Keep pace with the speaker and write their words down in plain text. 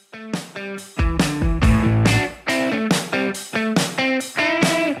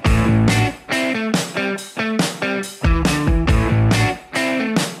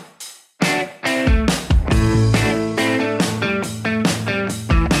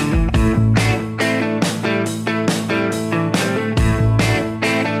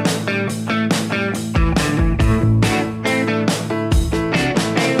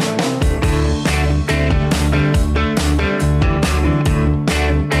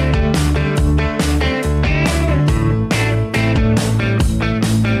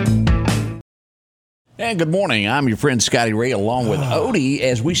And good morning. I'm your friend Scotty Ray along with Odie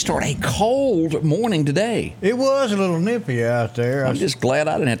as we start a cold morning today. It was a little nippy out there. I'm just glad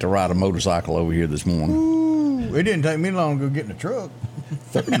I didn't have to ride a motorcycle over here this morning. Ooh, it didn't take me long to go get in the truck.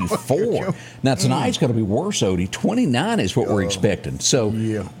 34. Now, tonight's going to be worse, Odie. 29 is what we're expecting. So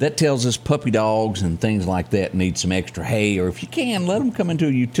that tells us puppy dogs and things like that need some extra hay, or if you can, let them come into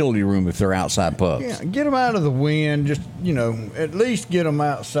a utility room if they're outside pups. Yeah, get them out of the wind. Just, at least get them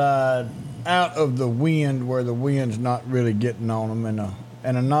outside, out of the wind where the wind's not really getting on them,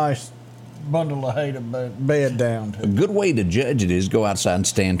 and a nice bundle of hay to bed down to. A good way to judge it is go outside and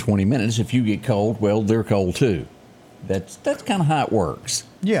stand 20 minutes. If you get cold, well, they're cold too. That's kind of how it works.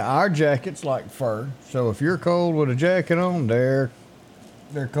 Yeah, our jacket's like fur. So if you're cold with a jacket on, they're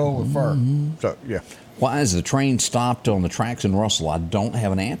cold with fur. So, yeah. Why is the train stopped on the tracks in Russell? I don't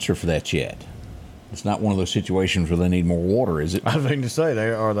have an answer for that yet. It's not one of those situations where they need more water, is it? I was going to say,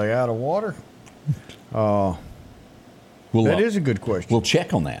 are they out of water? That is a good question. We'll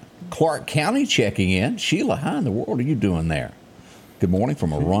check on that. Clark County checking in. Sheila, how in the world are you doing there? Good morning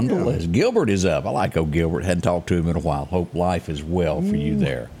from Arundel as Gilbert is up. I like old Gilbert. Hadn't talked to him in a while. Hope life is well for you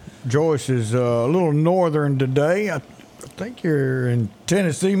there. Joyce is a little northern today. I think you're in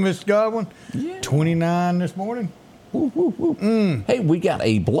Tennessee, Miss Godwin. Yeah. 29 this morning. Woo, woo, woo. Hey, we got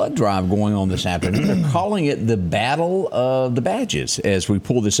a blood drive going on this afternoon. They're calling it the Battle of the Badges. As we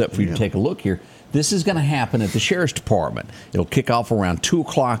pull this up for you to take a look here, this is going to happen at the Sheriff's Department. It'll kick off around 2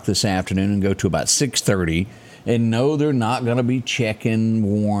 o'clock this afternoon and go to about 6:30. And no, they're not going to be checking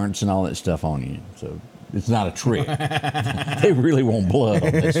warrants and all that stuff on you. So it's not a trick. They really want blood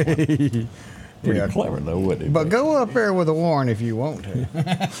on this one. Pretty clever, though, wouldn't it? But go up there with a warrant if you want to.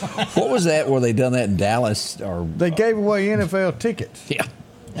 What was that where they done that in Dallas? They gave away NFL tickets. Yeah.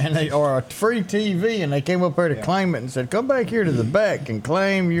 And or a free TV, and they came up there to claim it and said, come back here to the back and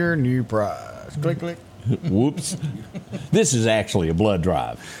claim your new prize. Click, click. Whoops. This is actually a blood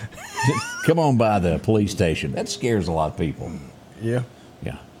drive. Come on by the police station. That scares a lot of people. Yeah.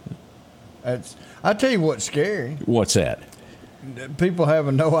 Yeah. I tell you what's scary. What's that? People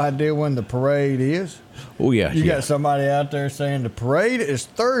having no idea when the parade is. Oh, yeah. You got somebody out there saying the parade is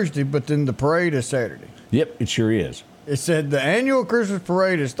Thursday, but then the parade is Saturday. Yep, it sure is. It said the annual Christmas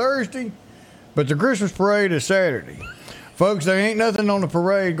parade is Thursday, but the Christmas parade is Saturday. Folks, there ain't nothing on the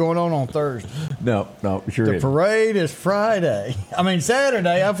parade going on Thursday. No, sure The is. parade is Friday.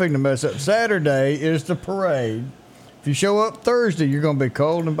 Saturday. I'm fixing to mess up. Saturday is the parade. If you show up Thursday, you're going to be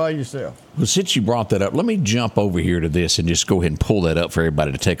cold and by yourself. Well, since you brought that up, let me jump over here to this and just go ahead and pull that up for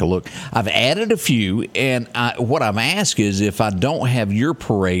everybody to take a look. I've added a few, and what I've asked is if I don't have your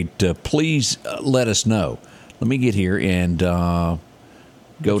parade, please let us know. Let me get here and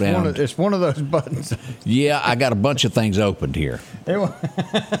go down. It's one of those buttons. Yeah, I got a bunch of things opened here.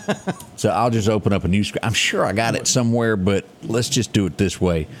 So I'll just open up a new screen. I'm sure I got it somewhere, but let's just do it this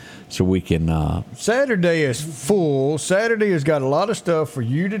way so we can. Saturday is full. Saturday has got a lot of stuff for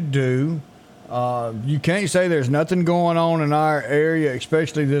you to do. You can't say there's nothing going on in our area,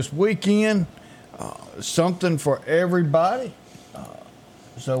 especially this weekend. Something for everybody.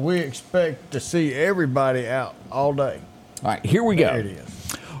 So we expect to see everybody out all day. All right, here we go. There it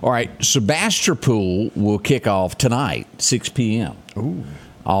is. All right, Sebastopol will kick off tonight, 6 p.m. Ooh.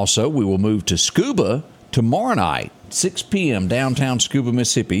 Also, we will move to Scuba tomorrow night, 6 p.m., downtown Scuba,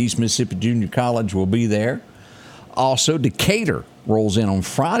 Mississippi. East Mississippi Junior College will be there. Also, Decatur rolls in on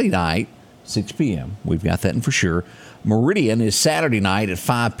Friday night, 6 p.m. We've got that in for sure. Meridian is Saturday night at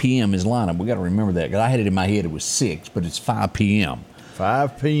 5 p.m. is lineup. We got to remember that because I had it in my head it was 6, but it's 5 p.m.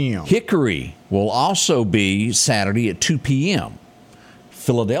 5 p.m. Hickory will also be Saturday at 2 p.m.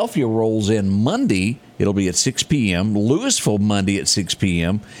 Philadelphia rolls in Monday. It'll be at 6 p.m. Louisville Monday at 6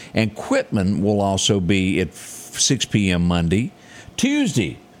 p.m. And Quitman will also be at 6 p.m. Monday.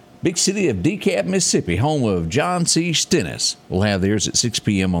 Tuesday, big city of DeKalb, Mississippi, home of John C. Stennis, will have theirs at 6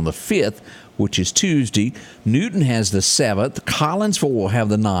 p.m. on the 5th, which is Tuesday. Newton has the 7th. Collinsville will have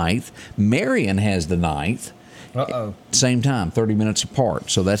the 9th. Marion has the 9th. Same time, 30 minutes apart.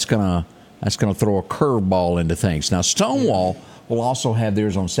 So that's gonna throw a curveball into things. Now Stonewall will also have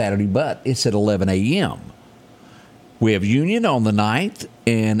theirs on Saturday, but it's at 11 a.m. We have Union on the 9th,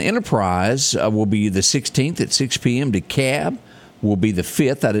 and Enterprise will be the 16th at 6 p.m. DeKalb will be the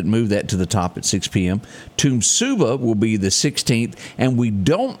 5th. I didn't move that to the top at 6 p.m. Toomsuba will be the 16th, and we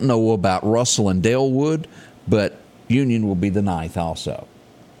don't know about Russell and Dalewood, but Union will be the 9th also.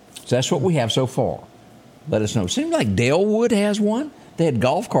 So that's what we have so far. Let us know. Seems like Dalewood has one. They had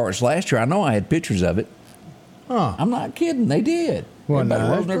golf carts last year. I know I had pictures of it. Huh. I'm not kidding. They did. Well, Everybody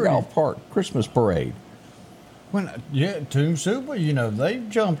no, rode their golf cart Christmas parade. Tomb Super, they've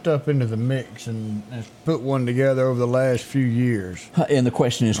jumped up into the mix and put one together over the last few years. And the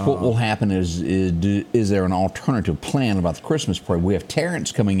question is, what will happen is there an alternative plan about the Christmas parade? We have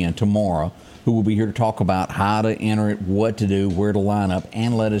Terrence coming in tomorrow, who will be here to talk about how to enter it, what to do, where to line up,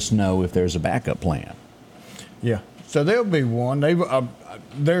 and let us know if there's a backup plan. Yeah, so there'll be one.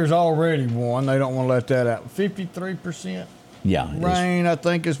 There's already one. They don't want to let that out. 53%. Yeah, rain, I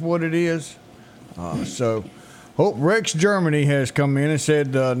think, is what it is. So. Rex Germany has come in and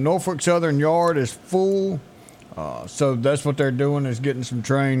said Norfolk Southern Yard is full. So that's what they're doing, is getting some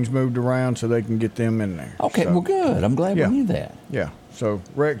trains moved around so they can get them in there. Okay, well, good. I'm glad we knew that. Yeah, so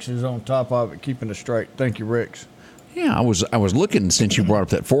Rex is on top of it, keeping it straight. Thank you, Rex. Yeah, I was looking, since you brought up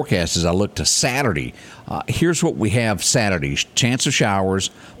that forecast, as I looked to Saturday. Here's what we have Saturday. Chance of showers,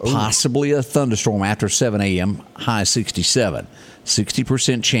 possibly a thunderstorm after 7 a.m., high 67.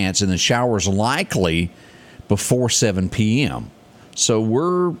 60% chance, and the showers likely before 7 p.m. So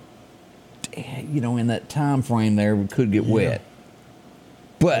we're, in that time frame there, we could get wet.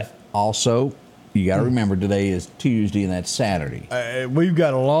 But also, you got to remember, today is Tuesday and that's Saturday. We've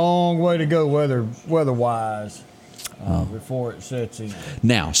got a long way to go weather-wise before it sets in.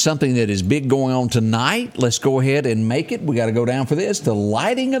 Now, something that is big going on tonight, let's go ahead and make it. We got to go down for this. The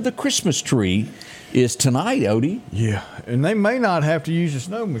lighting of the Christmas tree is tonight, Odie. Yeah, and they may not have to use a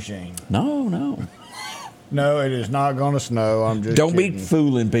snow machine. No. No, it is not going to snow. I'm just Don't kidding. be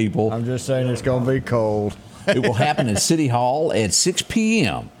fooling people. I'm just saying it's going to be cold. It will happen at City Hall at 6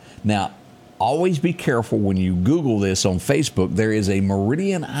 p.m. Now, always be careful when you Google this on Facebook. There is a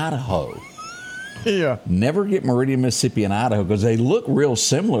Meridian, Idaho. Yeah. Never get Meridian, Mississippi, and Idaho, because they look real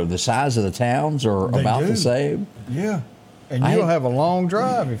similar. The size of the towns are about the same. Yeah. And you'll have a long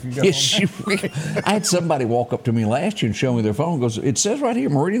drive if you go. Yes, I had somebody walk up to me last year and show me their phone and goes, it says right here,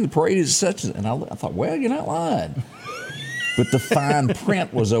 Meridian, the parade is such. And I thought, well, you're not lying. But the fine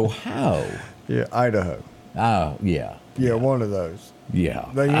print was Ohio. Yeah, Idaho. Oh, yeah. Yeah, one of those. Yeah.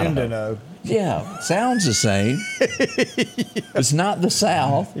 They end in O. Yeah, sounds the same. It's not the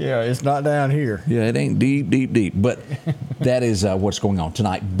South. Yeah, it's not down here. Yeah, it ain't deep. But that is what's going on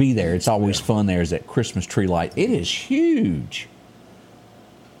tonight. Be there. It's always fun there, is that Christmas tree light. It is huge.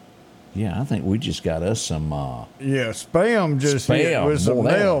 Yeah, I think we just got us some... Spam just hit with some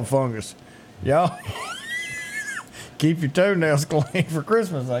nail fungus. Y'all keep your toenails clean for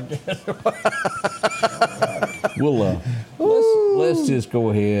Christmas, I guess. We'll let's just go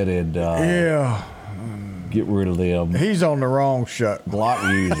ahead and get rid of them. He's on the wrong show. Block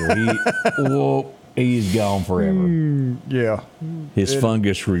user. He's gone forever. Yeah. His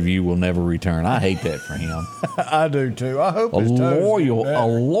fungus review will never return. I hate that for him. I do too. I hope a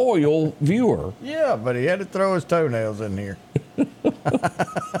loyal viewer. Yeah, but he had to throw his toenails in here.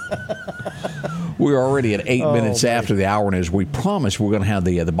 We're already at 8 minutes after the hour, and as we promised, we're going to have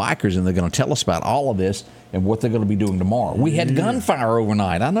the bikers, and they're going to tell us about all of this and what they're going to be doing tomorrow. We had gunfire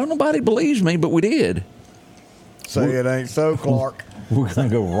overnight. I know nobody believes me, but we did. Say it ain't so, Clark. We're going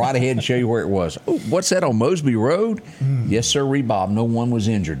to go right ahead and show you where it was. Oh, what's that, on Mosby Road? Yes, sir, Bob. No one was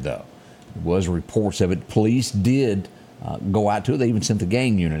injured, though. There was reports of it. Police did go out to it. They even sent the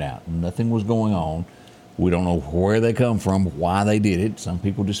gang unit out. Nothing was going on. We don't know where they come from, why they did it. Some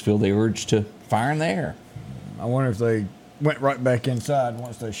people just feel the urge to fire in the air. I wonder if they went right back inside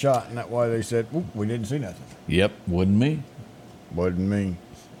once they shot, and that's why they said, we didn't see nothing. Yep, wasn't me. Wasn't me.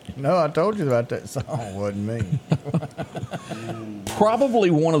 No, I told you about that song. Wasn't me. Probably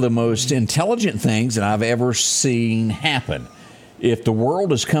one of the most intelligent things that I've ever seen happen. If the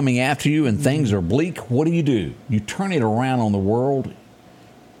world is coming after you and things are bleak, what do? You turn it around on the world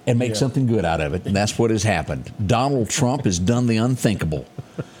and make something good out of it. And that's what has happened. Donald Trump has done the unthinkable.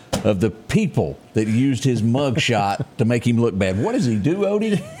 Of the people that used his mugshot to make him look bad. What does he do,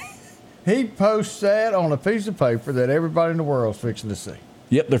 Odie? He posts that on a piece of paper that everybody in the world's fixing to see.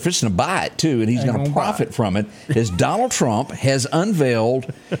 Yep, they're fixing to buy it, too, and he's going to profit from it, as Donald Trump has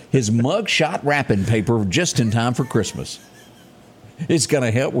unveiled his mugshot wrapping paper just in time for Christmas. It's going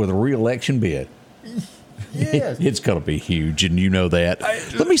to help with a re-election bid. Yes. It's going to be huge, and you know that.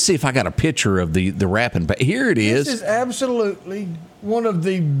 Let me see if I got a picture of the wrapping paper. Here it is. This is absolutely one of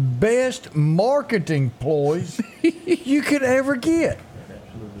the best marketing ploys you could ever get.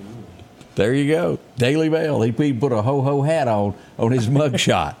 There you go. Daily Mail. He put a ho-ho hat on his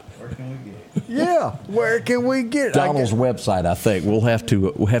mugshot. Where can we get it? Yeah, where can we get it? Donald's website, I think. We'll have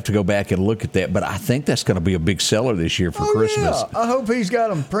to go back and look at that. But I think that's going to be a big seller this year for Christmas. Yeah. I hope he's got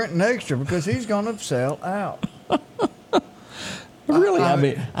them printing extra, because he's going to sell out. Really? I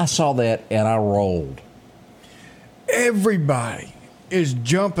mean, I saw that and I rolled. Everybody is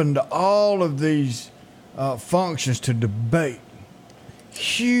jumping to all of these functions to debate.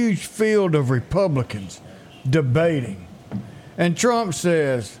 Huge field of Republicans debating. And Trump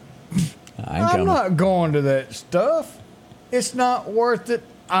says, I'm not going to that stuff. It's not worth it.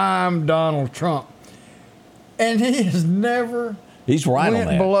 I'm Donald Trump. And he has never He's right went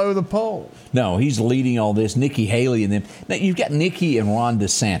on that. below the polls. No, he's leading all this. Nikki Haley and them. Now, you've got Nikki and Ron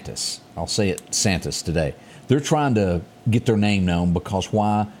DeSantis. I'll say it, Santis today. They're trying to get their name known because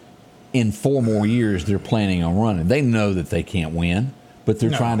why? In 4 more years, they're planning on running. They know that they can't win, but they're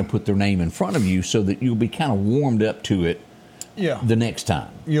trying to put their name in front of you so that you'll be kind of warmed up to it the next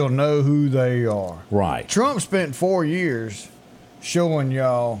time. You'll know who they are. Right. Trump spent 4 years showing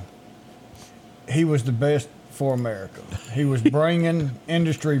y'all he was the best for America. He was bringing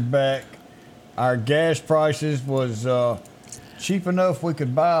industry back. Our gas prices was cheap enough we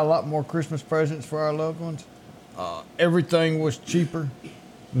could buy a lot more Christmas presents for our loved ones. Everything was cheaper.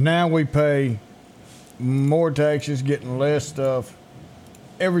 Now we pay more taxes, getting less stuff.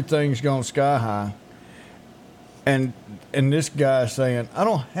 Everything's gone sky high. And this guy saying, I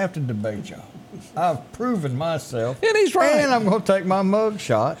don't have to debate y'all. I've proven myself. And he's right. And I'm going to take my mug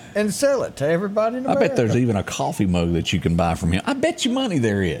shot and sell it to everybody in America. I bet there's even a coffee mug that you can buy from him. I bet you money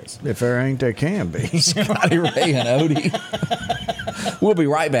there is. If there ain't, there can be. Scotty Ray and Odie. We'll be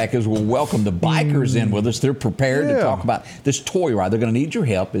right back as we'll welcome the bikers in with us. They're prepared to talk about this toy ride. They're going to need your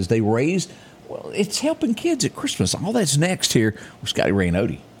help as they raise, well, it's helping kids at Christmas. All that's next here with Scotty Ray and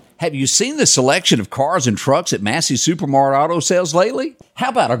Odie. Have you seen the selection of cars and trucks at Massey's Supermart Auto Sales lately? How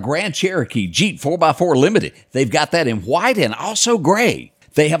about a Grand Cherokee Jeep 4x4 Limited? They've got that in white and also gray.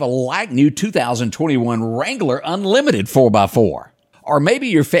 They have a like-new 2021 Wrangler Unlimited 4x4. Or maybe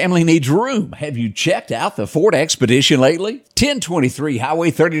your family needs room. Have you checked out the Ford Expedition lately? 1023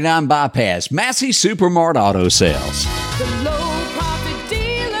 Highway 39 Bypass, Massey's Supermart Auto Sales. The low profit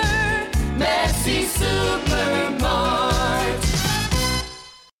dealer, Massey's Supermart.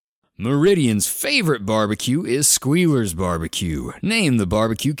 Meridian's favorite barbecue is Squealer's Barbecue, named the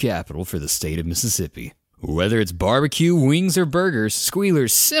barbecue capital for the state of Mississippi. Whether it's barbecue, wings, or burgers,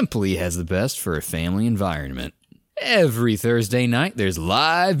 Squealer's simply has the best for a family environment. Every Thursday night, there's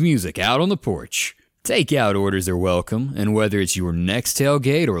live music out on the porch. Takeout orders are welcome, and whether it's your next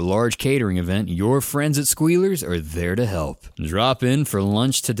tailgate or large catering event, your friends at Squealer's are there to help. Drop in for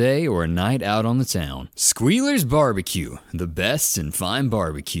lunch today or a night out on the town. Squealer's Barbecue, the best in fine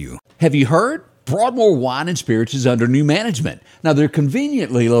barbecue. Have you heard? Broadmoor Wine and Spirits is under new management. Now, they're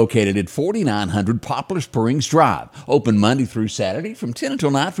conveniently located at 4900 Poplar Springs Drive, open Monday through Saturday from 10 until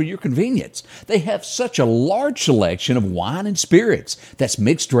 9 for your convenience. They have such a large selection of wine and spirits. That's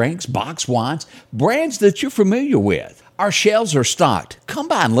mixed drinks, boxed wines, brands that you're familiar with. Our shelves are stocked. Come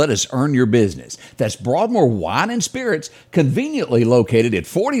by and let us earn your business. That's Broadmoor Wine and Spirits, conveniently located at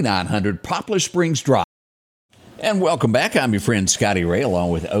 4900 Poplar Springs Drive. And welcome back. I'm your friend Scotty Ray, along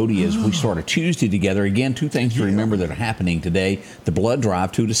with Odie, as we start a Tuesday together. Again, 2 things to remember that are happening today. The blood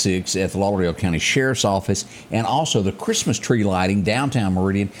drive, 2 to 6 at the Lauderdale County Sheriff's Office, and also the Christmas tree lighting downtown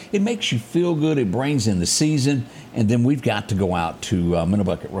Meridian. It makes you feel good. It brings in the season. And then we've got to go out to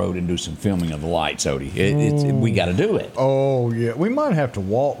Minnebucket Road and do some filming of the lights, Odie. We got to do it. Oh, yeah. We might have to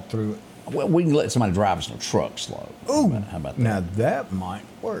walk through it. Well, we can let somebody drive us in a truck slow. Ooh, how about that? Now that might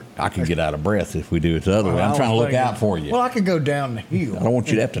work. I can get out of breath if we do it the other way. I'm trying to look out for you. Well, I could go down the hill. I don't want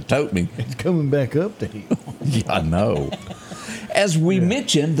you to have to tote me. It's coming back up the hill. Yeah, I know. As we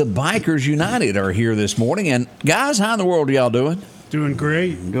mentioned, the Bikers United are here this morning. And guys, how in the world are y'all doing? Doing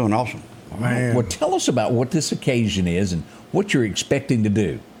great. Doing awesome. Man. Well, tell us about what this occasion is and what you're expecting to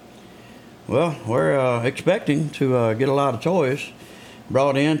do. Well, we're expecting to get a lot of toys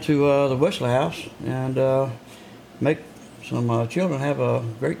brought into the Wesley House and make some children have a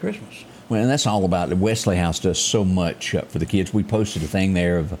great Christmas. Well, and that's all about the Wesley House does so much for the kids. We posted a thing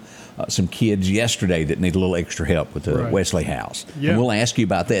there of some kids yesterday that need a little extra help with the Wesley House. Yeah. And we'll ask you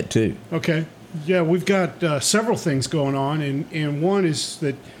about that too. Okay. Yeah, we've got several things going on, and one is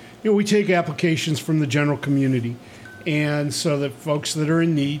that we take applications from the general community, and so that folks that are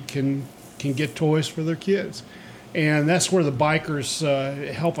in need can get toys for their kids. And that's where the bikers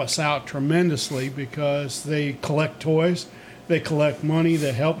help us out tremendously because they collect toys, they collect money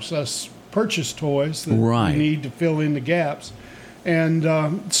that helps us purchase toys that we need to fill in the gaps. And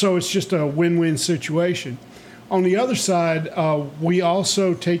so it's just a win-win situation. On the other side, we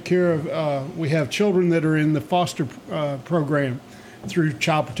also take care of, we have children that are in the foster program through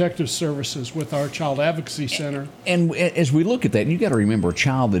Child Protective Services with our Child Advocacy Center. And as we look at that, you got to remember a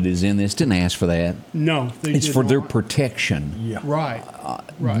child that is in this didn't ask for that. No, it's for their protection. Yeah. Right.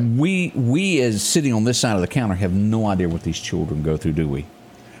 Right. We as sitting on this side of the counter have no idea what these children go through, do we?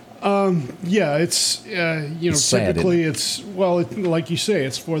 Yeah, it's It's sad, typically it's like you say,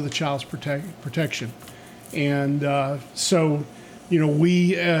 it's for the child's protection, and so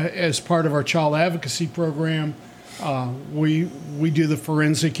we as part of our child advocacy program, we do the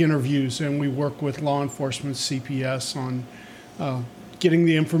forensic interviews, and we work with law enforcement, CPS on getting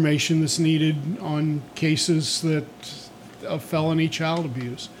the information that's needed on cases of felony child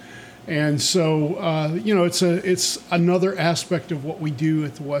abuse. And so, it's another aspect of what we do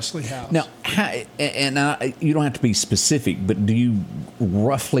at the Wesley House. Now, you don't have to be specific, but do you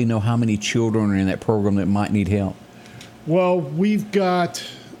roughly know how many children are in that program that might need help? Well, we've got,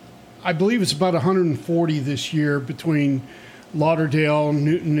 I believe it's about 140 this year between Lauderdale,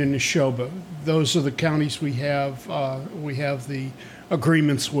 Newton, and Neshoba. Those are the counties we have the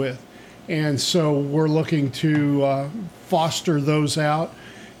agreements with. And so we're looking to foster those out.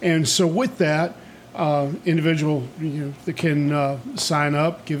 And so with that, individual that can sign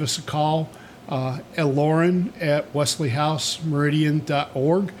up, give us a call at Lauren at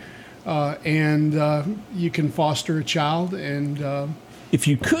wesleyhousemeridian.org, and you can foster a child. And if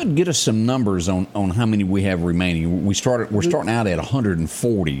you could get us some numbers on how many we have remaining. We're starting out at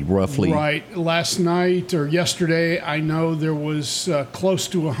 140 roughly. Right. Last night or yesterday, I know there was close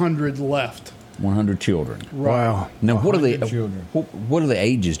to 100 left. 100 children. Wow. Now, what are the children. what are the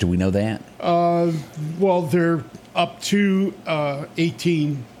ages? Do we know that? Well, they're up to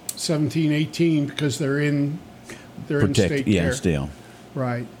 17, 18 because they're in state care. Still.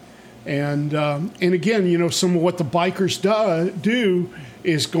 Right. And again, some of what the bikers do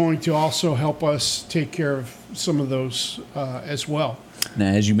is going to also help us take care of some of those as well. Now,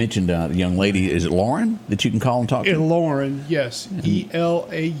 as you mentioned, the young lady, is it Lauren that you can call and talk to? Lauren, yes.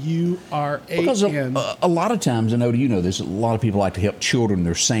 ELAURAN. Because a lot of times, I know you know this, a lot of people like to help children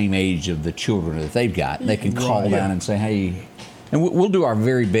their same age of the children that they've got. And they can call down and say, hey, and we'll do our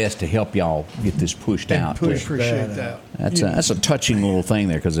very best to help y'all get this pushed out. Appreciate that. That's a touching little thing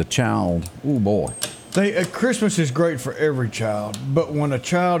there, because a child, oh boy. Christmas is great for every child, but when a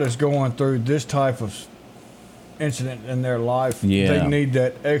child is going through this type of incident in their life, they need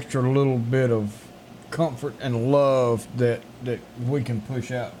that extra little bit of comfort and love that we can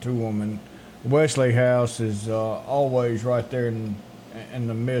push out to them. And Wesley House is always right there in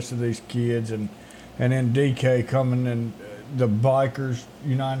the midst of these kids, and then DK coming, and the Bikers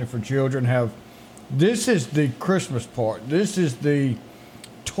United for Children have. This is the Christmas part. This is the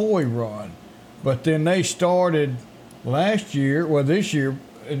toy run, but then they started this year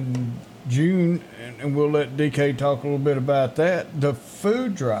in June, and we'll let DK talk a little bit about that. The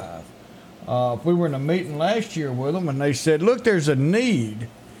food drive. We were in a meeting last year with them, and they said, "Look, there's a need,"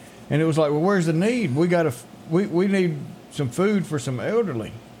 and it was like, "Well, where's the need? We need some food for some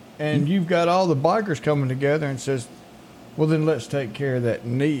elderly," and you've got all the bikers coming together and says, "Well, then let's take care of that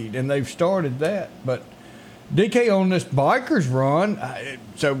need," and they've started that. But DK on this bikers run,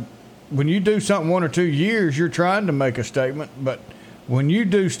 so when you do something 1 or 2 years, you're trying to make a statement, but when you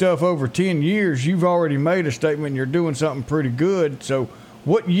do stuff over 10 years, you've already made a statement and you're doing something pretty good. So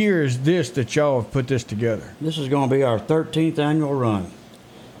what year is this that y'all have put this together? This is going to be our 13th annual run.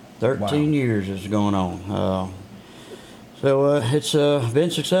 13 years is going on. So it's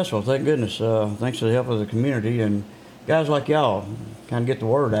been successful, thank goodness. Thanks to the help of the community and guys like y'all kind of get the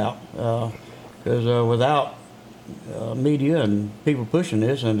word out. Because without media and people pushing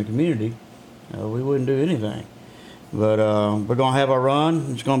this and the community, we wouldn't do anything. But we're going to have our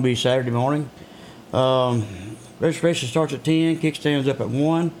run. It's going to be Saturday morning. Registration starts at 10, kickstands up at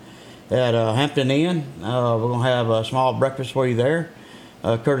 1 at Hampton Inn. We're going to have a small breakfast for you there,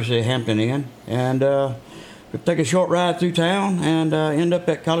 courtesy of Hampton Inn. And we'll take a short ride through town and end up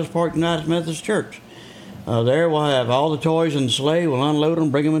at College Park United Methodist Church. There we'll have all the toys in the sleigh. We'll unload them,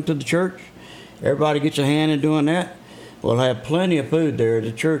 bring them into the church. Everybody gets a hand in doing that. We'll have plenty of food there.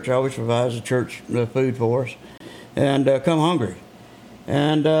 The church always provides the church food for us. And come hungry.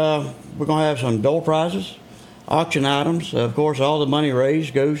 And we're going to have some door prizes, auction items. Of course, all the money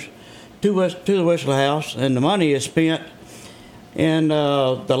raised goes to the Wesley House, and the money is spent in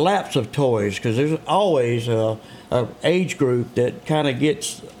the laps of toys, because there's always an age group that kind of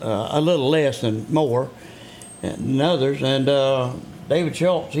gets a little less than more than others. And David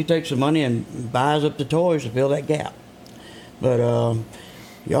Schultz, he takes the money and buys up the toys to fill that gap. But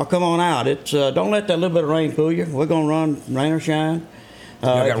y'all come on out. It's don't let that little bit of rain fool you. We're going to run rain or shine.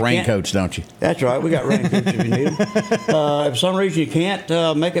 Y'all got raincoats, don't you? That's right. We got raincoats if you need them. If for some reason you can't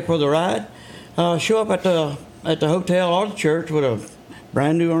make it for the ride, show up at the hotel or the church with a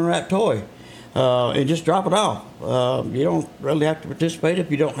brand new unwrapped toy and just drop it off. You don't really have to participate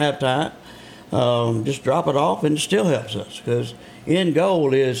if you don't have time. just drop it off, and it still helps us because end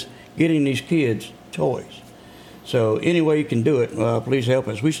goal is getting these kids toys. So any way you can do it, please help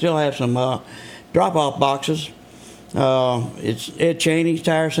us. We still have some drop-off boxes. It's Ed Cheney's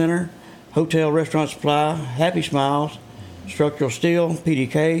Tire Center, Hotel Restaurant Supply, Happy Smiles, Structural Steel,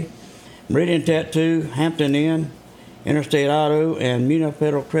 PDK, Meridian Tattoo, Hampton Inn, Interstate Auto, and Muna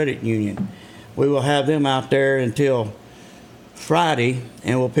Federal Credit Union. We will have them out there until Friday,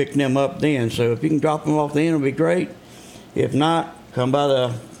 and we'll pick them up then. So if you can drop them off then, it'll be great. If not, come by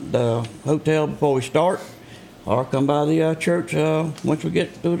the hotel before we start, or come by the church once we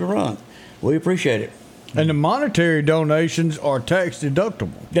get through the run. We appreciate it. And the monetary donations are tax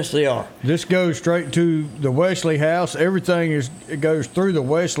deductible. Yes, they are. This goes straight to the Wesley House. Everything it goes through the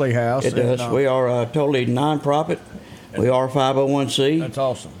Wesley House. It does. We are totally non-profit. We are 501c. That's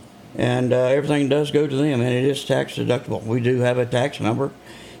awesome. And everything does go to them, and it is tax deductible. We do have a tax number.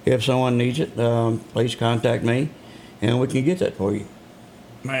 If someone needs it, please contact me, and we can get that for you.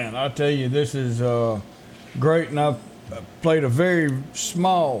 Man, I tell you, this is great, and I've played a very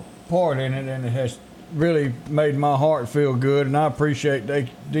small part in it, and it has really made my heart feel good, and I appreciate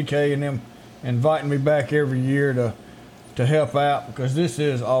DK and them inviting me back every year to help out, because this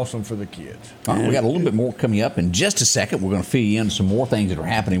is awesome for the kids. All right, we got a little bit more coming up in just a second. We're going to fill you in some more things that are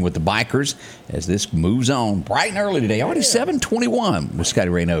happening with the bikers as this moves on bright and early today. Already 7:21 with Scotty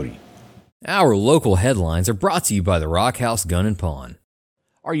Ray Odie. Our local headlines are brought to you by the Rock House Gun and Pawn.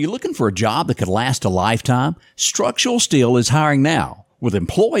 Are you looking for a job that could last a lifetime? Structural Steel is hiring now. With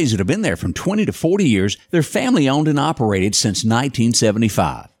employees that have been there from 20 to 40 years, they're family owned and operated since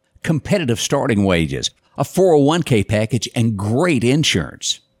 1975. Competitive starting wages, a 401k package, and great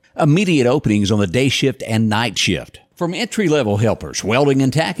insurance. Immediate openings on the day shift and night shift. From entry-level helpers, welding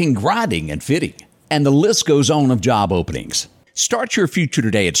and tacking, grinding and fitting. And the list goes on of job openings. Start your future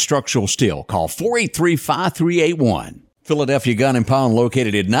today at Structural Steel. Call 483-5381. Philadelphia Gun and Pawn,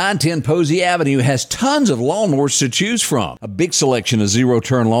 located at 910 Posey Avenue, has tons of lawnmowers to choose from. A big selection of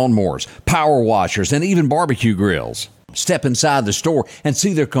zero-turn lawnmowers, power washers, and even barbecue grills. Step inside the store and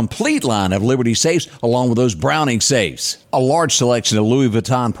see their complete line of Liberty safes along with those Browning safes. A large selection of Louis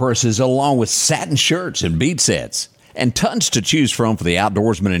Vuitton purses along with satin shirts and bead sets. And tons to choose from for the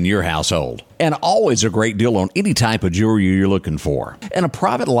outdoorsman in your household. And always a great deal on any type of jewelry you're looking for. And a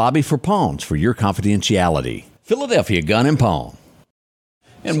private lobby for pawns for your confidentiality. Philadelphia Gun and Pawn.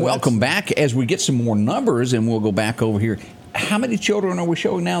 And so welcome back as we get some more numbers, and we'll go back over here. How many children are we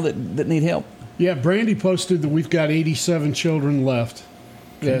showing now that need help? Yeah, Brandy posted that we've got 87 children left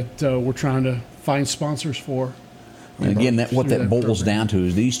that we're trying to find sponsors for. And again, what that boils down to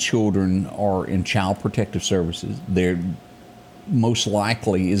is these children are in child protective services. They're most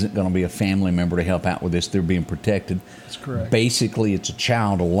likely isn't going to be a family member to help out with this. They're being protected. That's correct. Basically, it's a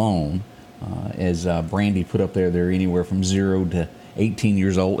child alone. As Brandy put up there, they're anywhere from 0 to 18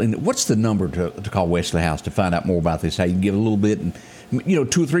 years old. And what's the number to call Wesley House to find out more about this? How you can give a little bit, and 2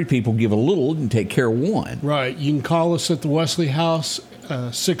 or 3 people give a little and take care of one. Right. You can call us at the Wesley House,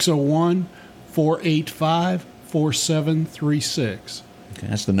 601-485-4736. Okay,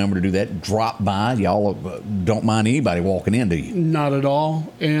 that's the number to do that. Drop by. Y'all don't mind anybody walking in, do you? Not at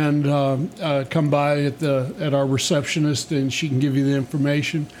all. And come by at our receptionist, and she can give you the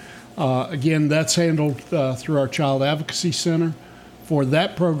information. Again, that's handled through our Child Advocacy Center for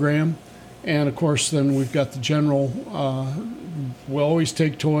that program. And, of course, then we've got the general. We'll always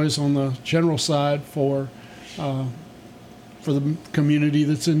take toys on the general side for the community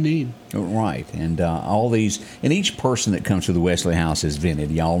that's in need. Right. And all these, and each person that comes to the Wesley House is vented.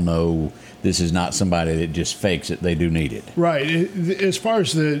 Y'all know this is not somebody that just fakes it. They do need it. Right. As far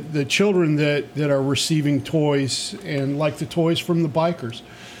as the children that are receiving toys, and like the toys from the bikers,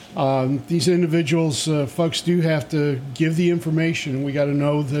 these individuals, folks do have to give the information. We got to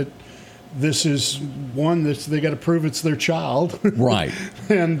know that this is one that they got to prove it's their child, right?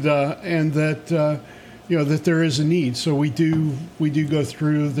 and that that there is a need. So we do go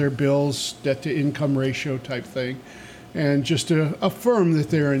through their bills, debt to income ratio type thing, and just to affirm that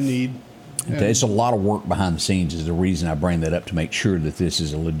they're in need. It's a lot of work behind the scenes. Is the reason I bring that up, to make sure that this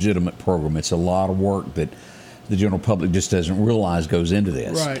is a legitimate program. It's a lot of work that the general public just doesn't realize goes into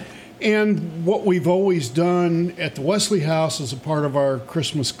this. Right. And what we've always done at the Wesley House as a part of our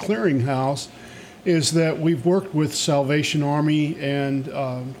Christmas clearinghouse is that we've worked with Salvation Army and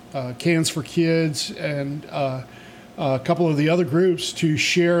Cans for Kids and a couple of the other groups to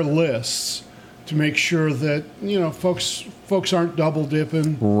share lists to make sure that folks aren't double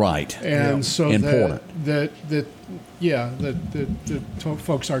dipping. Right. And so important. that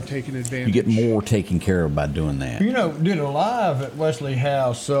folks aren't taking advantage. You get more taken care of by doing that. Did a live at Wesley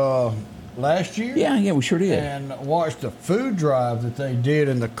House last year. Yeah, we sure did. And watched the food drive that they did,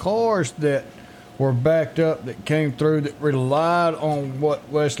 and the cars that were backed up that came through that relied on what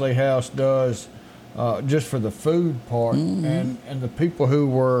Wesley House does just for the food part, and the people who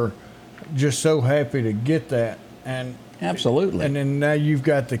were just so happy to get that. And absolutely. And then now you've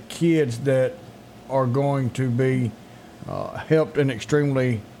got the kids that are going to be helped and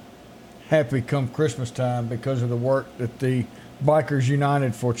extremely happy come Christmas time because of the work that the Bikers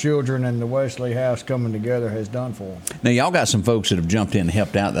United for Children and the Wesley House coming together has done for them. Now, y'all got some folks that have jumped in and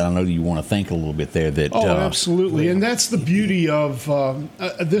helped out that I know you want to thank a little bit there. Absolutely. And that's the beauty of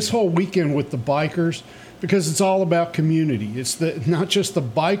this whole weekend with the bikers, because it's all about community. It's not just the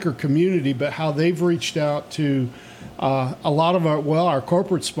biker community, but how they've reached out to a lot of our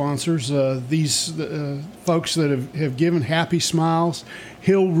corporate sponsors, these folks that have given Happy Smiles,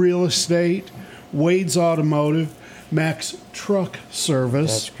 Hill Real Estate, Wade's Automotive, Max Truck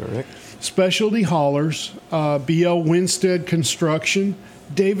Service. That's correct. Specialty Haulers, BL Winstead Construction,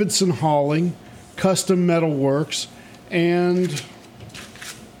 Davidson Hauling, Custom Metal Works, and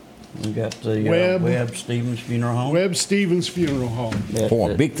we got the Webb Stevens Funeral Home. Webb Stevens Funeral Home.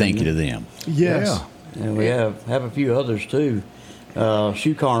 Boy, a big thank you to them. Yes. Yeah. And we have a few others too.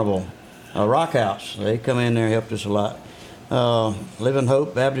 Shoe Carnival, Rock House. They come in there and helped us a lot. Living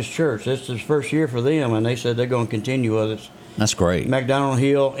Hope Baptist Church. This is the first year for them, and they said they're going to continue with us. That's great. McDonald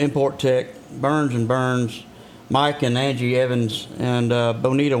Hill, Import Tech, Burns and Burns, Mike and Angie Evans, and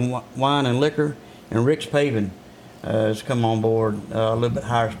Bonita Wine and Liquor, and Rick's Paving has come on board. A little bit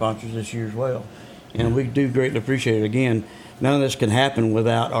higher sponsors this year as well. And we do greatly appreciate it. Again, none of this can happen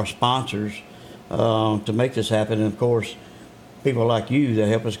without our sponsors to make this happen. And, of course, people like you that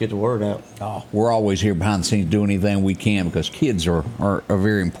help us get the word out. Oh, we're always here behind the scenes doing anything we can because kids are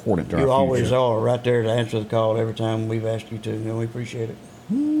very important to our future. You always are right there to answer the call every time we've asked you to, and we appreciate it.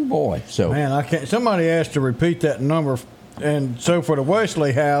 Boy, so man, I can't. Somebody asked to repeat that number, and so for the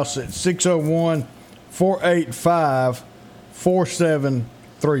Wesley House, it's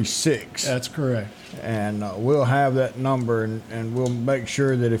 601-485-4736. That's correct. And we'll have that number, and we'll make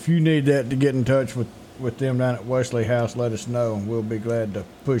sure that if you need that to get in touch with them down at Wesley House, let us know, and we'll be glad to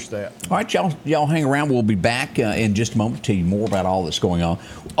push that. All right, y'all hang around. We'll be back in just a moment to tell you more about all that's going on.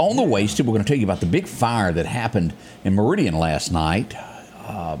 On the way, still, we're going to tell you about the big fire that happened in Meridian last night.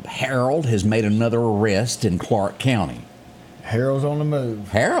 Harold has made another arrest in Clark County. Harold's on the move.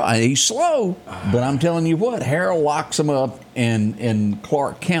 Harold, he's slow, but I'm telling you what, Harold locks him up in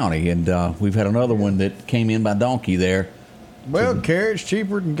Clark County, and we've had another one that came in by donkey there. Well, carrot's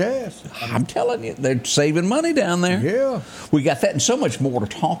cheaper than gas. I'm telling you, they're saving money down there. Yeah. We got that and so much more to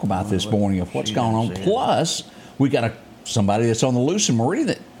talk about this morning of what's going on. Plus, we got somebody that's on the loose in Meridian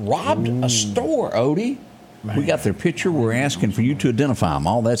that robbed a store, Odie. Man. We got their picture. We're asking for you to identify them.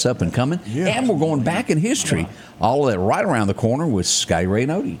 All that's up and coming. Yeah. And we're going back in history. All of that right around the corner with Scotty Ray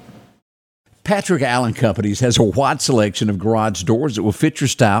Odie. Patrick Allen Companies has a wide selection of garage doors that will fit your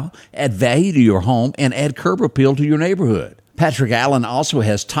style, add value to your home, and add curb appeal to your neighborhood. Patrick Allen also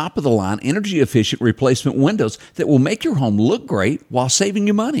has top-of-the-line, energy-efficient replacement windows that will make your home look great while saving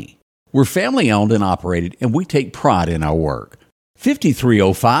you money. We're family-owned and operated, and we take pride in our work.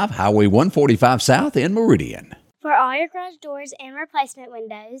 5305 Highway 145 South in Meridian. For all your garage doors and replacement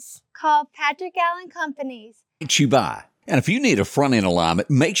windows, call Patrick Allen Companies. You buy. And if you need a front-end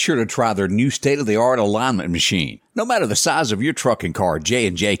alignment, make sure to try their new state-of-the-art alignment machine. No matter the size of your truck and car,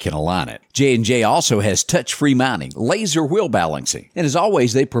 J&J can align it. J&J also has touch-free mounting, laser wheel balancing, and as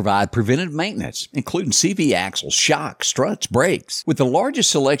always, they provide preventive maintenance, including CV axles, shocks, struts, brakes, with the largest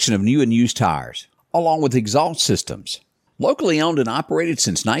selection of new and used tires, along with exhaust systems. Locally owned and operated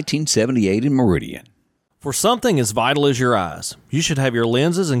since 1978 in Meridian. For something as vital as your eyes, you should have your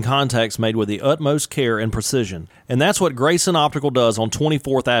lenses and contacts made with the utmost care and precision. And that's what Grayson Optical does on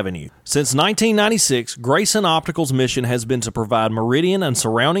 24th Avenue. Since 1996, Grayson Optical's mission has been to provide Meridian and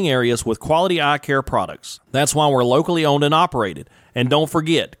surrounding areas with quality eye care products. That's why we're locally owned and operated. And don't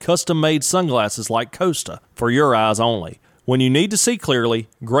forget, custom-made sunglasses like Costa for your eyes only. When you need to see clearly,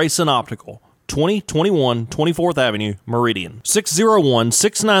 Grayson Optical. 2021 24th Avenue, Meridian.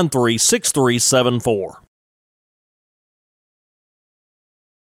 601-693-6374.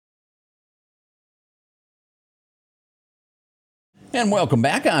 And welcome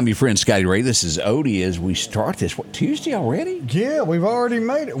back. I'm your friend Scotty Ray. This is Odie as we start this. What, Tuesday already? Yeah, we've already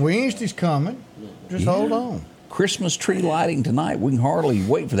made it. Wednesday's coming. Just hold on. Christmas tree lighting tonight. We can hardly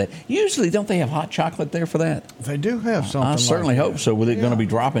wait for that. Usually, don't they have hot chocolate there for that? They do have something. I certainly hope so. With it going to be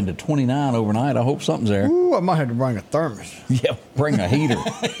dropping to 29 overnight, I hope something's there. Ooh, I might have to bring a thermos. Yeah, bring a heater.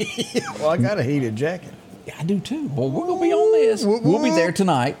 Well, I got a heated jacket. I do too. Boy, we're going to be on this. We'll be there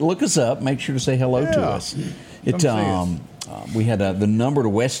tonight. Look us up. Make sure to say hello to us. We had the number to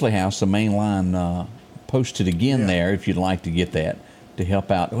Wesley House, the main line, posted again there if you'd like to get that to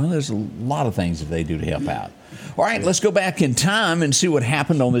help out. Well, there's a lot of things that they do to help out. All right, let's go back in time and see what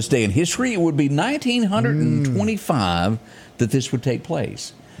happened on this day in history. It would be 1925 that this would take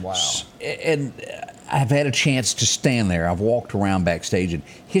place. Wow. And I've had a chance to stand there. I've walked around backstage, and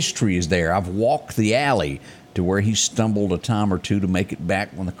history is there. I've walked the alley to where he stumbled a time or two to make it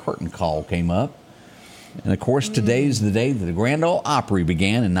back when the curtain call came up. And, of course, today's the day that the Grand Ole Opry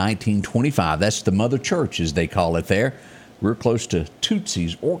began in 1925. That's the Mother Church, as they call it there. Real close to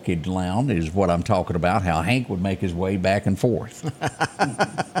Tootsie's Orchid Lounge is what I'm talking about, how Hank would make his way back and forth.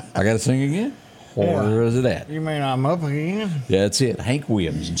 I got to sing again? Where is it at? You mean I'm up again? Yeah, that's it. Hank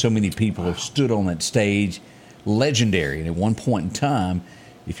Williams. And so many people have stood on that stage. Legendary. And at one point in time,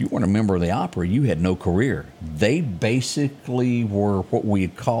 if you weren't a member of the opera, you had no career. They basically were what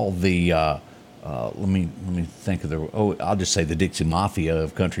we'd call the, let me think of I'll just say the Dixie Mafia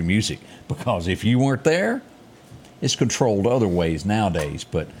of country music. Because if you weren't there, it's controlled other ways nowadays.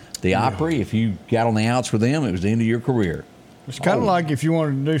 But the Opry, if you got on the outs with them, it was the end of your career. It's kind of like if you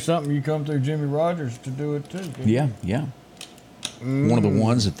wanted to do something, you come through Jimmy Rogers to do it too. Yeah. One of the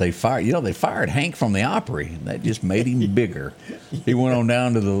ones that they fired. They fired Hank from the Opry. And that just made him bigger. He went on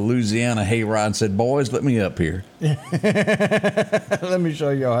down to the Louisiana hayride and said, "Boys, let me up here. Let me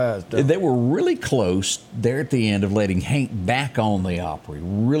show you how it's done." They were really close there at the end of letting Hank back on the Opry.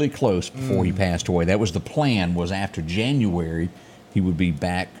 Really close before he passed away. That was the plan, was after January he would be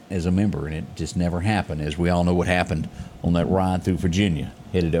back as a member, and it just never happened. As we all know what happened on that ride through Virginia,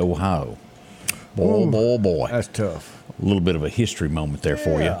 headed to Ohio. Boy. That's tough. A little bit of a history moment there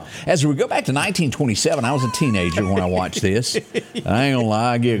for you. As we go back to 1927, I was a teenager when I watched this. I ain't gonna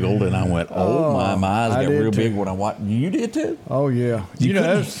lie, I giggled and I went, "Oh my eyes got real big when I watched." You did too? Oh yeah. You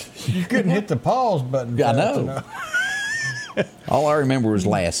couldn't hit the pause button. I know. All I remember was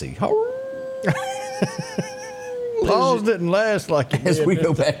Lassie. Pause didn't last like it As did. we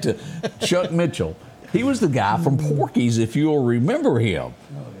go back to Chuck Mitchell, he was the guy from Porky's, if you'll remember him.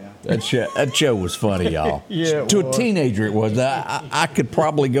 That show was funny, y'all. Yeah, to a teenager, it was. I could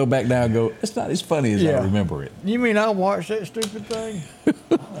probably go back now and go, it's not as funny as I remember it. You mean I watched that stupid thing? I'll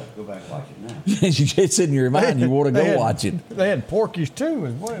have to go back and watch it now. It's in your mind. You want to go watch it. They had Porky's too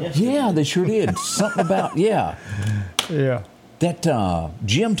as well. Yeah, they sure did. Something about, Yeah. that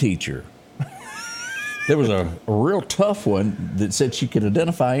gym teacher. There was a real tough one that said she could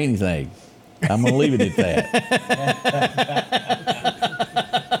identify anything. I'm going to leave it at that.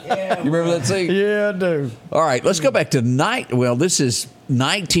 You remember that scene? Yeah, I do. All right, let's go back to this is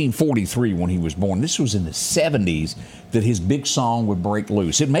 1943 when he was born. This was in the 70s that his big song would break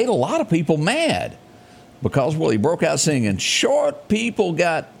loose. It made a lot of people mad because, he broke out singing, "Short people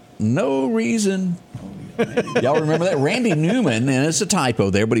got no reason." Y'all remember that? Randy Newman, and it's a typo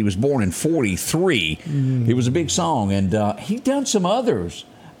there, but he was born in 43. It was a big song, and he'd done some others.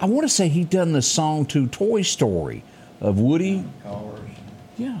 I want to say he'd done the song to Toy Story of Woody.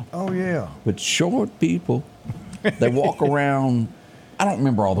 Yeah. Oh, yeah. But short people, they walk around. I don't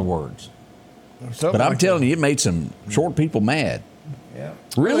remember all the words. But I'm telling you, it made some short people mad. Yeah.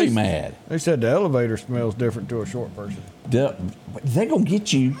 Really mad. They said the elevator smells different to a short person. They're going to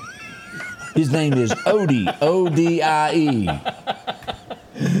get you. His name is Odie, O-D-I-E.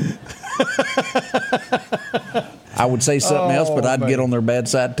 I would say something else, but I'd get on their bad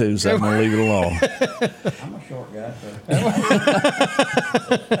side too, so I'm going to leave it alone. I'm a short guy,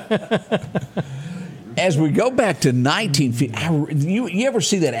 so. As we go back to 1950, you ever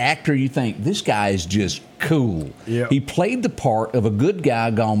see that actor you think, this guy is just cool? Yeah. He played the part of a good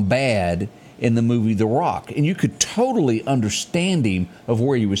guy gone bad in the movie The Rock, and you could totally understand him of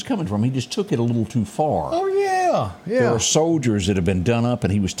where he was coming from. He just took it a little too far. Oh, yeah. There are soldiers that have been done up,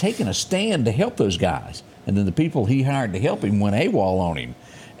 and he was taking a stand to help those guys. And then the people he hired to help him went AWOL on him.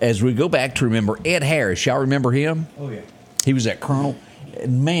 As we go back to remember Ed Harris, y'all remember him? Oh, yeah. He was that colonel.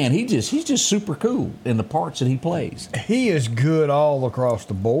 And man, he's just super cool in the parts that he plays. He is good all across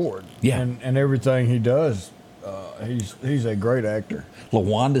the board. Yeah. And everything he does, he's a great actor.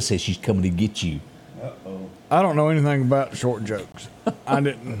 LaWanda says she's coming to get you. Uh-oh. I don't know anything about short jokes. I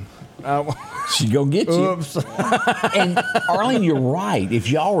didn't. She's going to get you. Oops. And Arlene, you're right. If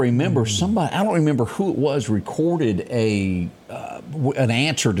y'all remember, somebody, I don't remember who it was, recorded an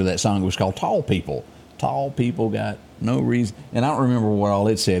answer to that song. It was called Tall People. Tall people got no reason. And I don't remember what all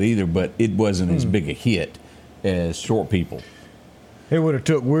it said either, but it wasn't as big a hit as Short People. It would have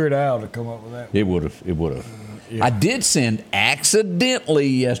took Weird Al to come up with that. It would have. Yeah. I did send accidentally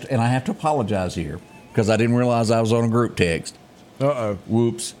yesterday, and I have to apologize here. because I didn't realize I was on a group text. Uh-oh.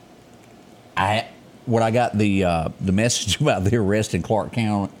 Whoops. When I got the message about the arrest in Clark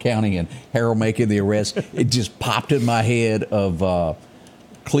County and Harold making the arrest, it just popped in my head of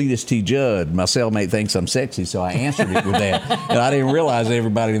Cletus T. Judd. My cellmate thinks I'm sexy, so I answered it with that. And I didn't realize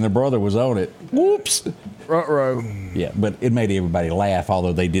everybody and their brother was on it. Whoops. Ruh-roh. Yeah, but it made everybody laugh,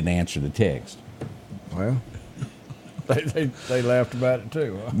 although they didn't answer the text. Well, they laughed about it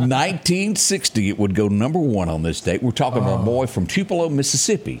too. Huh? 1960, it would go number 1 on this date. We're talking about a boy from Tupelo,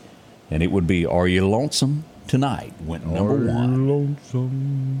 Mississippi. And it would be Are You Lonesome Tonight? Went number 1.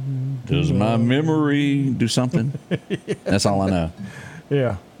 Lonesome. Does my memory do something? That's all I know.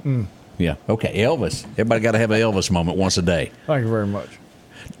 Yeah. Yeah. Okay, Elvis. Everybody got to have an Elvis moment once a day. Thank you very much.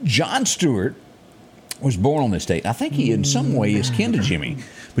 Jon Stewart was born on this date. I think he, in some way, is kin to Jimmy.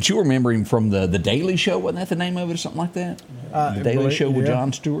 But you remember him from the Daily Show, wasn't that the name of it or something like that? The Daily Show with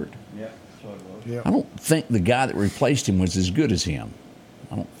Jon Stewart? Yeah, that's what it was. Yeah. I don't think the guy that replaced him was as good as him.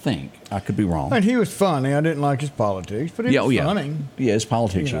 I don't think. I could be wrong. And he was funny. I didn't like his politics, but he was funny. Yeah, his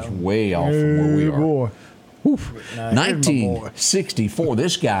politics was way off from where we are. Boy. Oof. Now, here's my boy. 1964,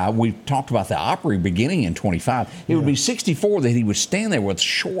 this guy, we talked about the Opry beginning in 25. It would be 64 that he would stand there with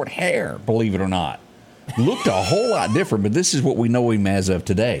short hair, believe it or not. Looked a whole lot different, but this is what we know him as of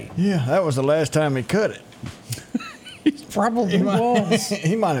today. Yeah, that was the last time he cut it. Probably was.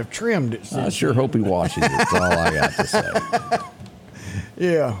 He might have trimmed it. I sure hope he washes it. That's all I got to say.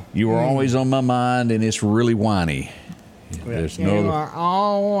 Yeah. You were always on my mind, and it's really whiny. There's You no. are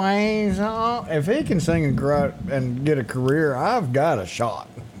always on. If he can sing and get a career, I've got a shot.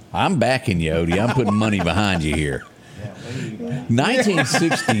 I'm backing you, Odie. I'm putting money behind you here.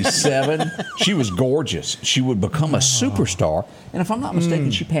 1967, she was gorgeous. She would become a superstar. And if I'm not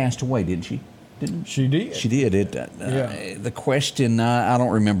mistaken, she passed away, didn't she? She did. She did. The question, I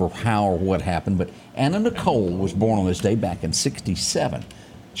don't remember how or what happened, but Anna Nicole was born on this day back in 67.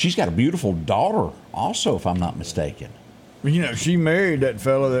 She's got a beautiful daughter also, if I'm not mistaken. You know, she married that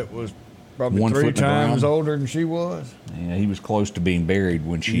fella that was probably 1 foot 3 in the times ground. older than she was. Yeah, he was close to being buried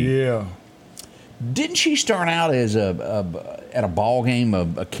when she... Yeah. Didn't she start out as at a ball game,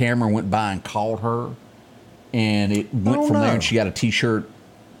 a camera went by and called her, and it went from there, and she got a T-shirt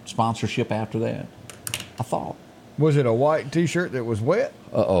sponsorship after that? I thought. Was it a white T-shirt that was wet?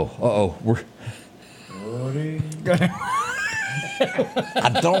 We're...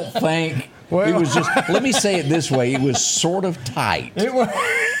 I don't think... it was just... Let me say it this way. It was sort of tight. It was.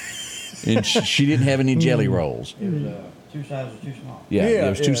 And she didn't have any jelly rolls. It was 2 sizes too small. Yeah, Yeah, it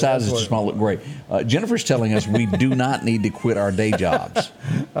was 2 yeah, sizes that's too small. Looked great. Jennifer's telling us we do not need to quit our day jobs.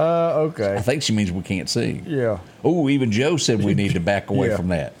 Okay. I think she means we can't sing. Yeah. Oh, even Joe said we need to back away Yeah. from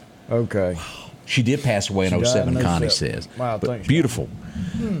that. Okay. She did pass away in She died 07, in Connie 07. says. Wow, But thanks, beautiful.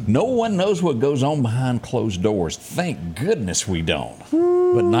 No one knows what goes on behind closed doors. Thank goodness we don't.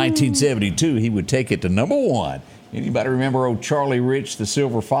 But 1972, he would take it to number 1. Anybody remember old Charlie Rich, the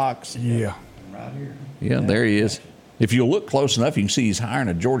Silver Fox? Yeah. Right here. Yeah, there he is. If you look close enough, you can see he's hiring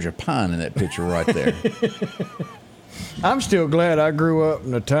a Georgia pine in that picture right there. I'm still glad I grew up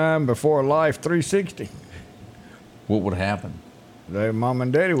in the time before Life 360. What would happen? Their mom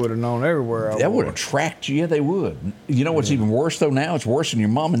and daddy would have known everywhere I That would was. attract you. Yeah, they would. You know what's even worse, though, now? It's worse than your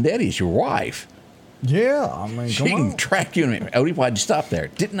mom and daddy. It's your wife. Yeah, I mean, She come can on. track you. Odie, why'd you stop there?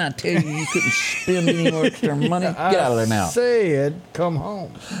 Didn't I tell you couldn't spend any more extra money? Get out of there now. I said, come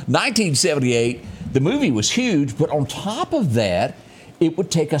home. 1978, the movie was huge, but on top of that, it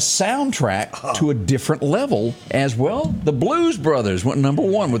would take a soundtrack to a different level as well. The Blues Brothers went number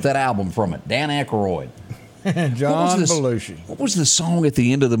 1 with that album from it. Dan Aykroyd. John this- Belushi. What was the song at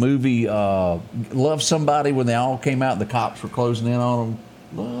the end of the movie, Love Somebody, when they all came out and the cops were closing in on them?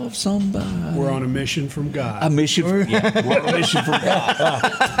 Love somebody. We're on a mission from God. A mission. We're on a mission from God.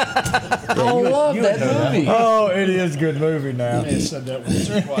 I love that movie. Oh, it is a good movie now. I said that once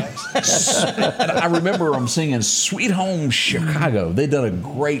or twice. And I remember them singing "Sweet Home Chicago." They done a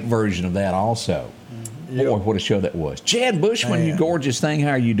great version of that also. Boy, what a show that was. Chad Bushman, you gorgeous thing. How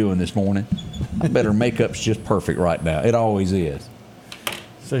are you doing this morning? I bet her makeup's just perfect right now. It always is.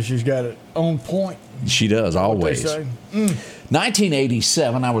 So she's got it on point. She does, What they always. say.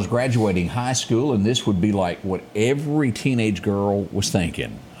 1987, I was graduating high school, and this would be like what every teenage girl was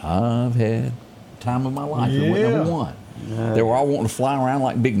thinking. I've had the time of my life. It went number 1. They were all wanting to fly around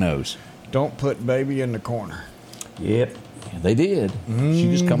like Big Nose. Don't put baby in the corner. Yep. And they did. She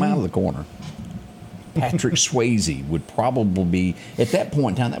just come out of the corner. Patrick Swayze would probably be, at that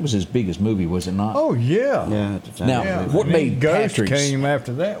point in time, that was his biggest movie, was it not? Oh, yeah. Yeah, at the time. Now, Yeah. what made Ghost Patrick's... came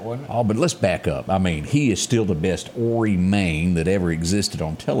after that, wasn't it? Oh, but let's back up. I mean, he is still the best Ori Main that ever existed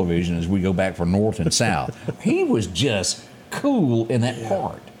on television as we go back from North and South. He was just cool in that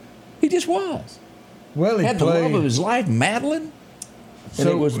part. He just was. Well, he Had the love of played. his life, Madeline, and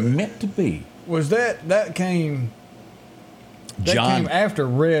So- it was meant to be. Was that came? That John, came after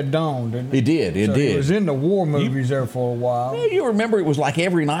Red Dawn, didn't it? it did, it So did. He was in the war movies there for a while. Well, you remember it was like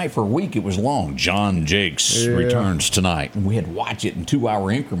every night for a week it was long. John Jakes Yeah. returns tonight. And we had to watch it in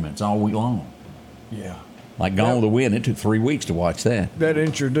 2-hour increments all week long. Yeah. Like Gone with the Wind, it took 3 weeks to watch that. That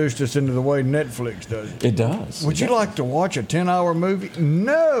introduced us into the way Netflix does it. It does. Would It you does. like to watch a 10-hour movie?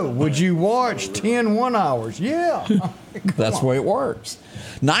 No. Would you watch 10 1-hours? Yeah. That's the way it works.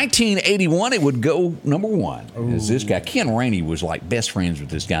 1981, it would go number one. Is this guy. Ken Rainey was like best friends with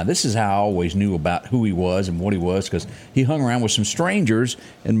this guy. This is how I always knew about who he was and what he was, because he hung around with some strangers,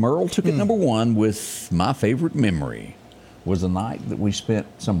 and Merle took it number one with My Favorite Memory. Was the night that we spent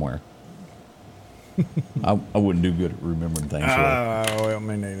somewhere. I wouldn't do good at remembering things. Well,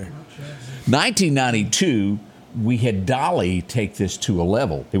 me neither. 1992, we had Dolly take this to a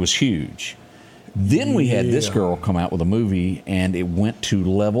level. It was huge. Then we had this Yeah. girl come out with a movie, and it went to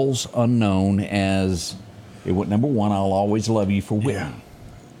levels unknown as it went number one, I'll Always Love You for Whitney. Yeah.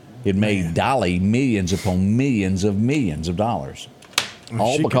 It made Dolly millions upon millions of dollars.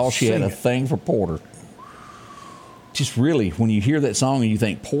 All she because could she had sing a it. thing for Porter. Just really, when you hear that song and you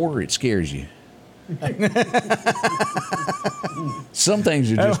think Porter, it scares you. Some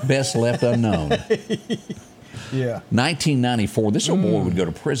things are just best left unknown. Yeah. 1994, this old boy would go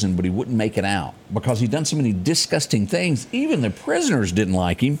to prison, but he wouldn't make it out because he'd done so many disgusting things. Even the prisoners didn't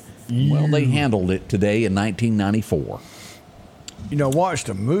like him. Well, they handled it today in 1994. You know, watched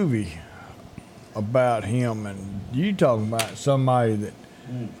a movie about him, and you talking about somebody that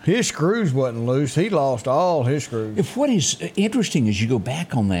his screws wasn't loose. He lost all his screws. If what is interesting as you go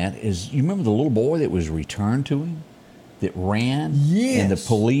back on that is, you remember the little boy that was returned to him, that ran? Yes. And the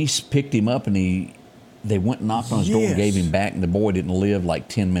police picked him up, and they went and knocked on his door and Yes. gave him back, and the boy didn't live like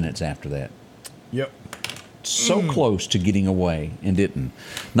 10 minutes after that. Yep. So close to getting away and didn't.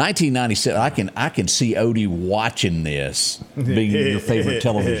 1997, I can see Odie watching this being your favorite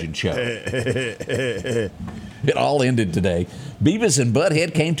television show. It all ended today. Beavis and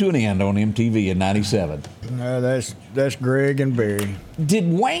Butthead came to an end on MTV in 97. That's Greg and Barry.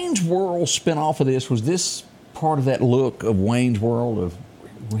 Did Wayne's World spin off of this? Was this part of that look of Wayne's World, of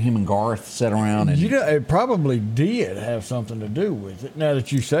where him and Garth sat around? And You know, it probably did have something to do with it. Now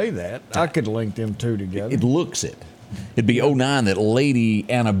that you say that, I could link them two together. it looks it. It'd be 09 that Lady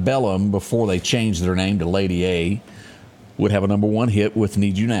Antebellum, before they changed their name to Lady A, would have a number one hit with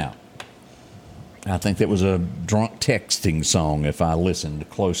Need You Now. I think that was a drunk texting song if I listened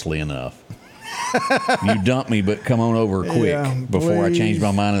closely enough. You dump me, but come on over quick Yeah, before I please. change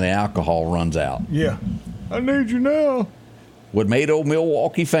my mind and the alcohol runs out. Yeah. I need you now. What made old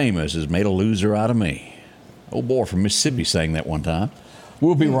Milwaukee famous has made a loser out of me. Old boy from Mississippi sang that one time.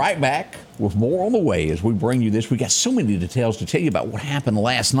 We'll be right back with more on the way as we bring you this. We got so many details to tell you about what happened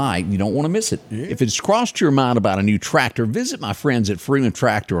last night. You don't want to miss it. If it's crossed your mind about a new tractor, visit my friends at Freeman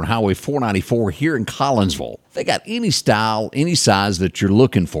Tractor on Highway 494 here in Collinsville. They got any style, any size that you're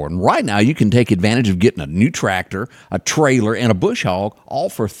looking for. And right now, you can take advantage of getting a new tractor, a trailer, and a bush hog, all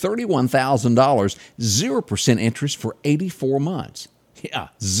for $31,000, 0% interest for 84 months. Yeah,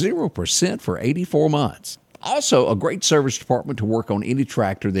 0% for 84 months. Also, a great service department to work on any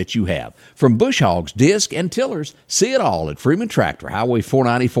tractor that you have. From bush hogs, disc, and tillers, see it all at Freeman Tractor, Highway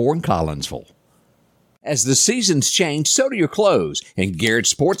 494 in Collinsville. As the seasons change, so do your clothes, and Garrett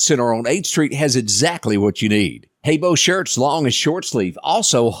Sports Center on 8th Street has exactly what you need. Haybo shirts, long and short sleeve,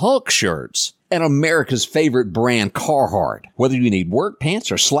 also Hulk shirts, and America's favorite brand, Carhartt, whether you need work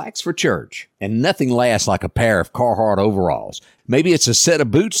pants or slacks for church. And nothing lasts like a pair of Carhartt overalls. Maybe it's a set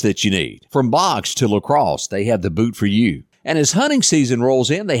of boots that you need. From box to lacrosse, they have the boot for you. And as hunting season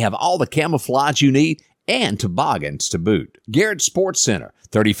rolls in, they have all the camouflage you need and toboggans to boot. Garrett Sports Center,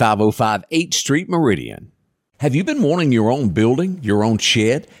 3505 8th Street, Meridian. Have you been wanting your own building, your own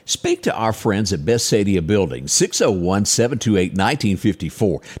shed? Speak to our friends at Best Sadia Building,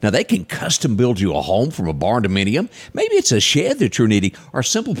 601-728-1954. Now, they can custom build you a home from a barn dominium. Maybe it's a shed that you're needing or a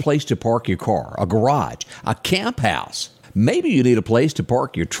simple place to park your car, a garage, a camp house. Maybe you need a place to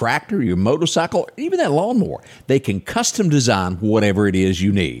park your tractor, your motorcycle, or even that lawnmower. They can custom design whatever it is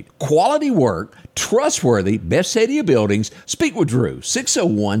you need. Quality work, trustworthy, Best Sadia Buildings. Speak with Drew,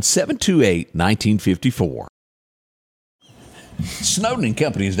 601-728-1954. Snowden and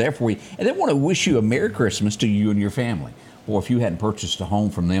Company is there for you, and they want to wish you a Merry Christmas to you and your family. Or if you hadn't purchased a home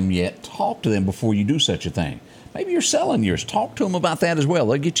from them yet, talk to them before you do such a thing. Maybe you're selling yours. Talk to them about that as well.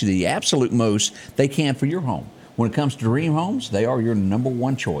 They'll get you the absolute most they can for your home. When it comes to dream homes, they are your number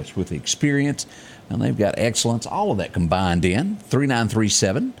one choice with the experience, and they've got excellence, all of that combined in.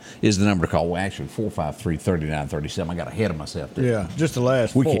 3937 is the number to call. Well, actually, 453-3937. I got ahead of myself there. Yeah, just the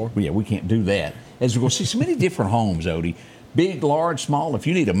last four. We can't do that. As we're going to see so many different homes, Odie. Big, large, small. If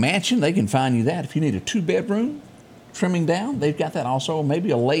you need a mansion, they can find you that. If you need a 2-bedroom, trimming down, they've got that also.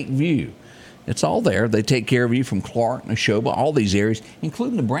 Maybe a lake view. It's all there. They take care of you from Clark, Neshoba, all these areas,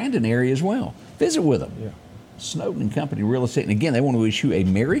 including the Brandon area as well. Visit with them. Yeah. Snowden and Company Real Estate. And again, they want to wish you a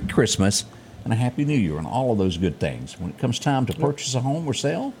Merry Christmas and a Happy New Year and all of those good things. When it comes time to purchase a home or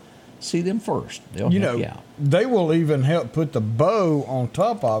sell, see them first. They'll help you out. They will even help put the bow on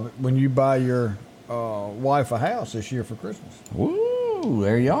top of it when you buy your wife a house this year for Christmas. Woo,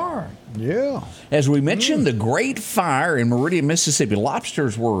 there you are. Yeah. As we mentioned, the Great Fire in Meridian, Mississippi.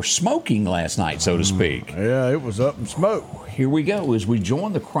 Lobsters were smoking last night, so to speak. Yeah, it was up in smoke. Here we go as we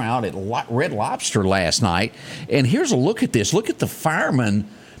join the crowd at Red Lobster last night. And here's a look at this. Look at the firemen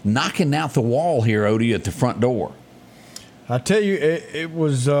knocking out the wall here, Odie, at the front door. I tell you, it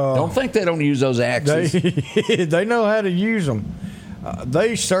was... don't think they don't use those axes. They know how to use them.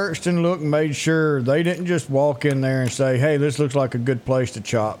 They searched and looked and made sure they didn't just walk in there and say, hey, this looks like a good place to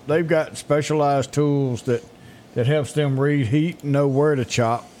chop. They've got specialized tools that helps them read heat and know where to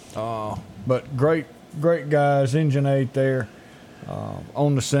chop. But great guys, Engine 8 there,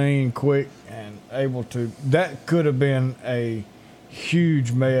 on the scene quick and able to. That could have been a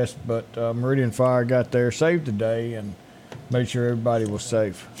huge mess, but Meridian Fire got there, saved the day, and made sure everybody was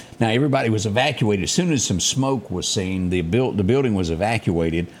safe. Now, everybody was evacuated. As soon as some smoke was seen, the building was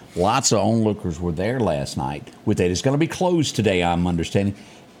evacuated. Lots of onlookers were there last night with that. It's going to be closed today, I'm understanding.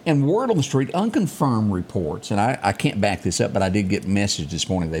 And word on the street, unconfirmed reports, and I can't back this up, but I did get a message this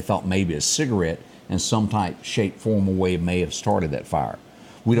morning. They thought maybe a cigarette in some type, shape, form, or way may have started that fire.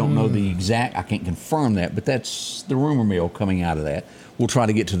 We don't know the exact, I can't confirm that, but that's the rumor mill coming out of that. We'll try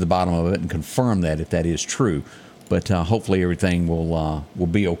to get to the bottom of it and confirm that if that is true. But hopefully everything will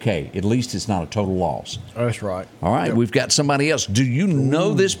be okay. At least it's not a total loss. That's right. All right, We've got somebody else. Do you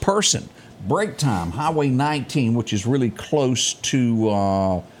know this person? Break time, Highway 19, which is really close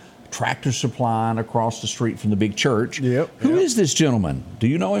to Tractor Supply and across the street from the big church. Who is this gentleman? Do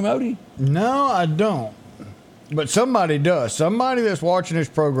you know him, Odie? No, I don't. But somebody does. Somebody that's watching this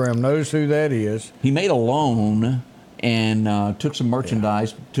program knows who that is. He made a loan and took some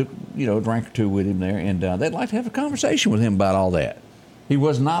merchandise, took a drink or two with him there, and they'd like to have a conversation with him about all that. He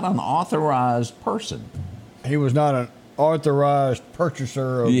was not an authorized person. He was not an authorized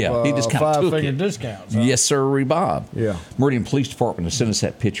purchaser of he just kind of took five-finger it. discounts. Huh? Yes, sir, Bob. Yeah. Meridian Police Department has sent us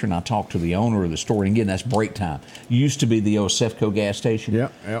that picture, and I talked to the owner of the store. And again, that's break time. Used to be the old Sefco gas station. Yeah.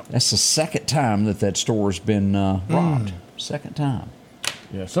 That's the second time that store's been robbed. Second time.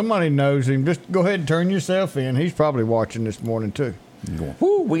 Yeah, somebody knows him. Just go ahead and turn yourself in. He's probably watching this morning, too.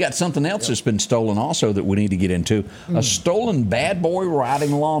 Woo, we got something else that's been stolen also that we need to get into. A stolen bad boy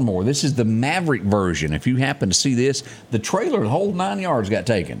riding lawnmower. This is the Maverick version. If you happen to see this, the trailer, the whole 9 yards got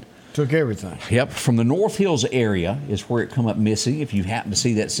taken. Took everything. Yep, from the North Hills area is where it come up missing. If you happen to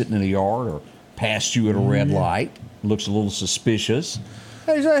see that sitting in the yard or past you at a red light, looks a little suspicious.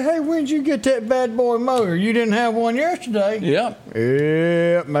 They say, hey, when did you get that bad boy motor? You didn't have one yesterday.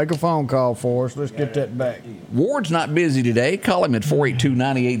 Yep, make a phone call for us. Let's get that back. Ward's not busy today. Call him at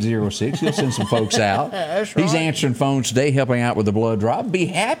 482-9806. He'll send some folks out. That's right. He's answering phones today, helping out with the blood drive. Be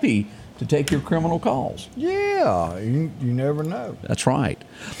happy to take your criminal calls. Yeah, you never know. That's right.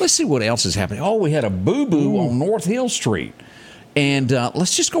 Let's see what else is happening. Oh, we had a boo-boo on North Hill Street. And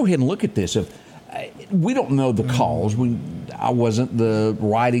let's just go ahead and look at this. We don't know the cause. I wasn't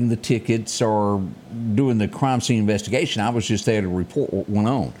writing the tickets or doing the crime scene investigation. I was just there to report what went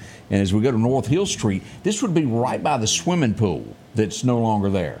on. And as we go to North Hill Street, this would be right by the swimming pool that's no longer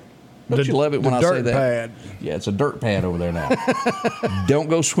there. Don't you love it when I say that? Dirt pad. Yeah, it's a dirt pad over there now. Don't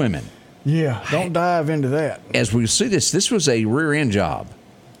go swimming. Yeah, don't dive into that. As we see this was a rear end job.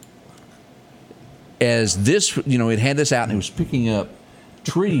 As this, it had this out and it was picking up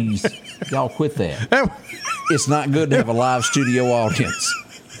trees. Y'all quit that. It's not good to have a live studio audience.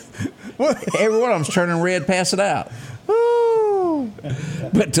 Every one of them's turning red, pass it out.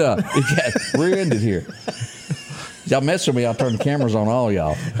 But it got rear-ended here. Y'all mess with me, I'll turn the cameras on all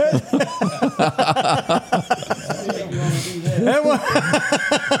y'all.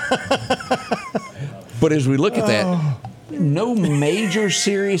 But as we look at that, no major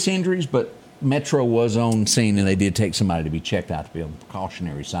serious injuries, but Metro was on scene, and they did take somebody to be checked out to be on the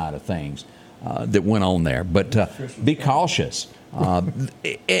precautionary side of things that went on there. But be cautious.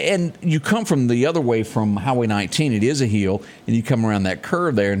 And you come from the other way from Highway 19. It is a hill, and you come around that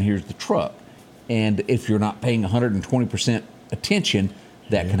curve there, and here's the truck. And if you're not paying 120% attention,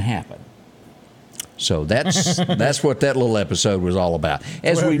 that can happen. So that's what that little episode was all about.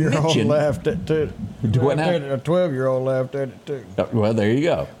 As we mentioned, laughed at it too. What now? A 12-year-old laughed at it too. Well, there you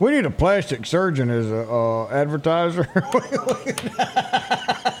go. We need a plastic surgeon as a advertiser.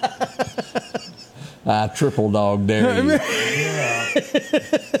 I triple dog dare you,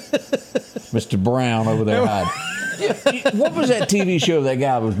 Mr. Brown over there hiding. What was that TV show? That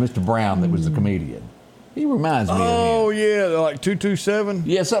guy was Mr. Brown. That was the comedian. He reminds me of him. Oh, yeah, like 227?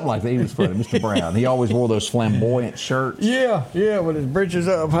 Yeah, something like that. He was funny, Mr. Brown. He always wore those flamboyant shirts. Yeah, with his britches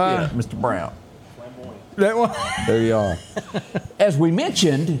up high. Yeah, Mr. Brown. That one? There you are. As we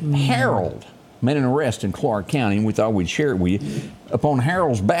mentioned, Harold made an arrest in Clark County, and we thought we'd share it with you. Upon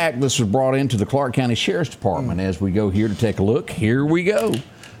Harold's back, this was brought into the Clark County Sheriff's Department. As we go here to take a look, here we go.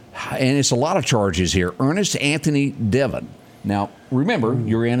 And it's a lot of charges here. Ernest Anthony Devon. Now, remember,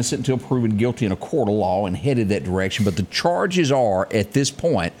 you're innocent until proven guilty in a court of law and headed that direction, but the charges are, at this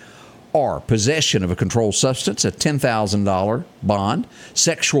point, are possession of a controlled substance, a $10,000 bond,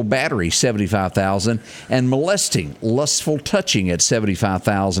 sexual battery, $75,000, and molesting, lustful touching at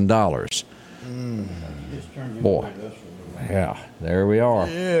 $75,000. Boy, yeah, there we are.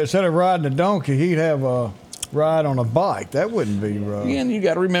 Yeah, instead of riding a donkey, he'd have a ride on a bike. That wouldn't be rough. And you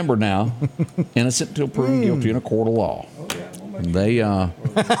got to remember now, innocent until proven guilty in a court of law. They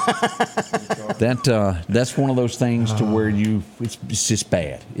that's one of those things to where it's just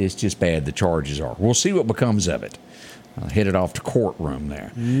bad. It's just bad. The charges are. We'll see what becomes of it. Headed off to courtroom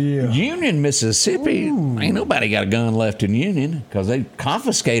there. Yeah. Union, Mississippi. Ain't nobody got a gun left in Union because they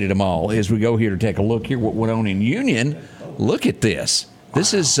confiscated them all. As we go here to take a look here, what went on in Union. Look at this.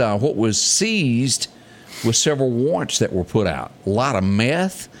 This is what was seized with several warrants that were put out. A lot of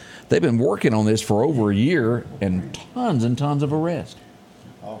meth. They've been working on this for over a year, and tons of arrests.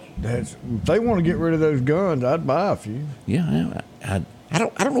 If they want to get rid of those guns, I'd buy a few. Yeah, I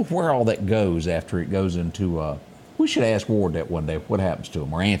don't know where all that goes after it goes into. We should ask Ward that one day. What happens to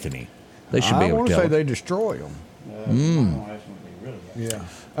them, or Anthony? They should be able to tell. I want to say us. they destroy them. Yeah,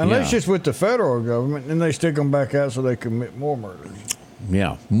 unless it's with the federal government, and they stick them back out so they commit more murders.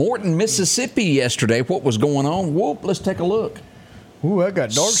 Yeah, Morton, Mississippi. Yesterday, what was going on? Whoop! Let's take a look. Ooh, that got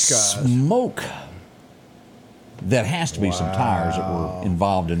dark skies. Smoke. That has to be some tires that were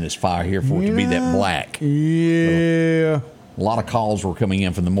involved in this fire here for it to be that black. Yeah. A lot of calls were coming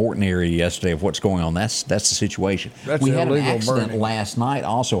in from the Morton area yesterday of what's going on. That's the situation. That's we had an illegal accident burning. last night,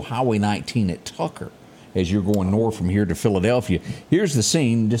 also Highway 19 at Tucker, as you're going north from here to Philadelphia. Here's the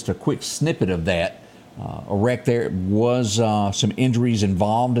scene, just a quick snippet of that. A wreck there. Was some injuries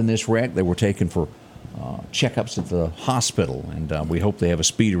involved in this wreck. They were taken for checkups at the hospital, and we hope they have a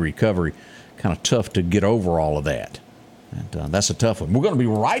speedy recovery. Kind of tough to get over all of that. And that's a tough one. We're going to be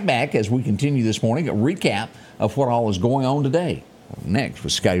right back as we continue this morning, a recap of what all is going on today. Next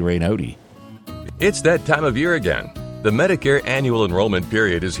with Scotty Ray Odie. It's that time of year again. The Medicare annual enrollment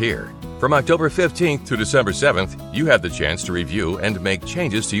period is here. From October 15th to December 7th, you have the chance to review and make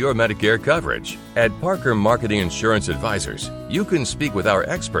changes to your Medicare coverage. At Parker Marketing Insurance Advisors, you can speak with our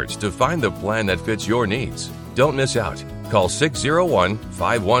experts to find the plan that fits your needs. Don't miss out. Call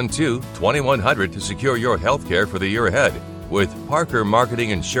 601-512-2100 to secure your health care for the year ahead with Parker Marketing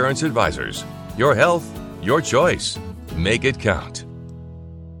Insurance Advisors. Your health, your choice. Make it count.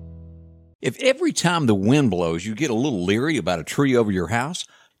 If every time the wind blows you get a little leery about a tree over your house,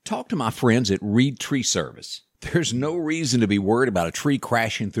 talk to my friends at Reed Tree Service. There's no reason to be worried about a tree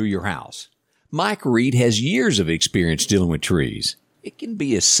crashing through your house. Mike Reed has years of experience dealing with trees. It can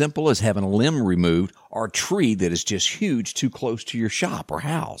be as simple as having a limb removed or a tree that is just huge too close to your shop or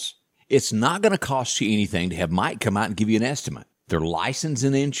house. It's not going to cost you anything to have Mike come out and give you an estimate. They're licensed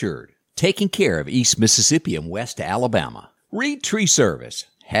and insured, taking care of East Mississippi and West Alabama. Reed Tree Service.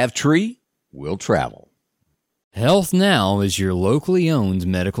 Have tree, will travel. Health Now is your locally owned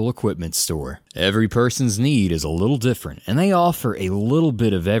medical equipment store. Every person's need is a little different, and they offer a little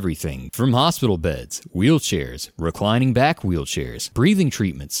bit of everything from hospital beds, wheelchairs, reclining back wheelchairs, breathing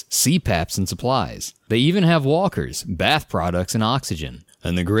treatments, CPAPs and supplies. They even have walkers, bath products, and oxygen.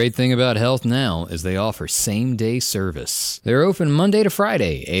 And the great thing about Health Now is they offer same-day service. They're open Monday to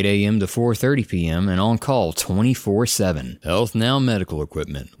Friday, 8 a.m. to 4:30 p.m. and on call 24/7. Health Now Medical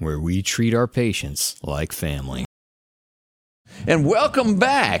Equipment, where we treat our patients like family. And welcome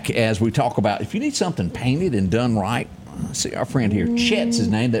back as we talk about if you need something painted and done right, see our friend here, Chet's his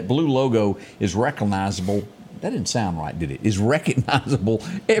name. That blue logo is recognizable. That didn't sound right, did it? Is recognizable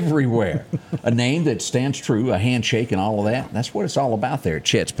everywhere. A name that stands true, a handshake and all of that. That's what it's all about there at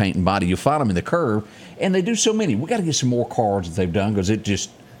Chet's Paint and Body. You'll find them in the Curve, and they do so many. We got to get some more cards that they've done because it's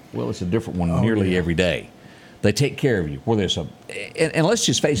a different one nearly every day. They take care of you. Whether it's and let's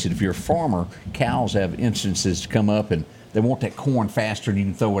just face it, if you're a farmer, cows have instances to come up and they want that corn faster than you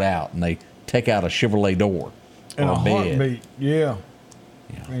can throw it out, and they take out a Chevrolet door and or a bed. Heartbeat. Yeah.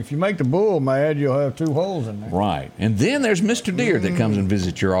 I mean, if you make the bull mad, you'll have 2 holes in there. Right. And then there's Mr. Deere that comes and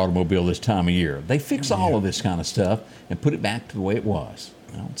visits your automobile this time of year. They fix all of this kind of stuff and put it back to the way it was.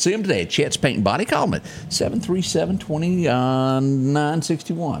 See them today at Chet's Paint and Body. Call them at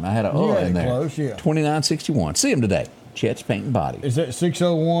 737-2961. I had an in there. Close, yeah. 2961. See them today. Chet's Paint and Body. Is that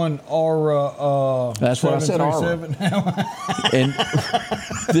 601 Aura? That's what I said, Aura. And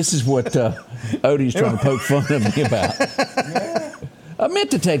this is what Odie's trying to poke fun at me about. I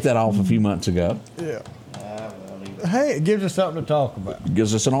meant to take that off a few months ago. Yeah. Hey, it gives us something to talk about. It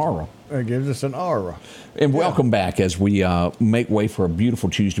gives us an aura. It gives us an aura. And welcome back as we make way for a beautiful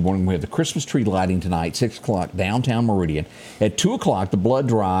Tuesday morning. We have the Christmas tree lighting tonight, 6 o'clock, downtown Meridian. At 2 o'clock, the blood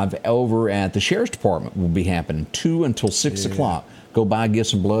drive over at the Sheriff's Department will be happening, 2 until 6 o'clock. Go by and get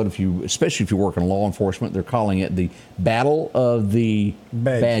some blood, especially if you work in law enforcement. They're calling it the Battle of the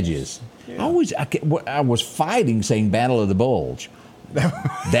Badges. Yeah. I was fighting saying Battle of the Bulge.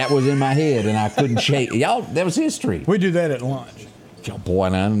 That was in my head, and I couldn't shake. Y'all, that was history. We do that at lunch. Yo, boy,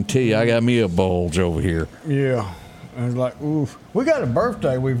 and I didn't tell you, I got me a bulge over here. Yeah. And it's like, oof. We got a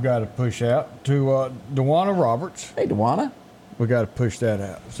birthday we've got to push out to Dewana Roberts. Hey, Dewana. We got to push that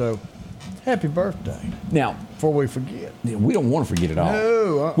out. So, happy birthday. Now, before we forget. We don't want to forget it all.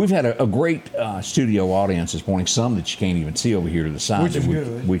 No. We've had a great studio audience this morning, some that you can't even see over here to the side. Which is that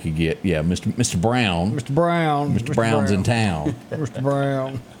good. We could get. Yeah, Mr. Brown. Mr. Brown. Mr. Brown's in town. Mr.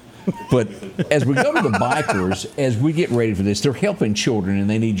 Brown. But as we go to the bikers, as we get ready for this, they're helping children and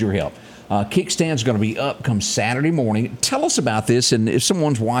they need your help. Kickstand's going to be up come Saturday morning. Tell us about this, and if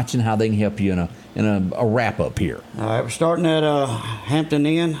someone's watching, how they can help you in a wrap up here. All right, we're starting at Hampton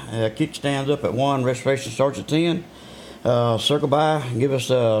Inn. Kickstand's up at 1. Registration starts at 10. Circle by and give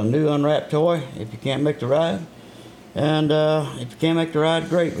us a new unwrapped toy if you can't make the ride. And if you can't make the ride,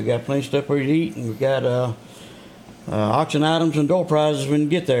 great. We got plenty of stuff for you to eat, and we got auction items and door prizes when you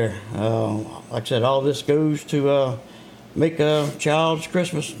get there. Like I said, all this goes to make a child's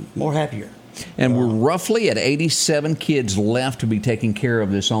Christmas more happier. And we're roughly at 87 kids left to be taking care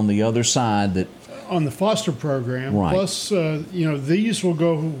of this on the other side. That on the foster program. Right. Plus, these will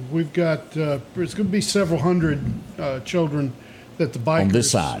go. We've got it's going to be several hundred children that the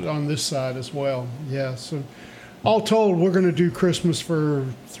bikers on this side as well. Yeah. So, all told, we're going to do Christmas for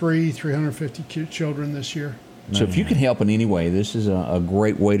 350 children this year. So if you can help in any way, this is a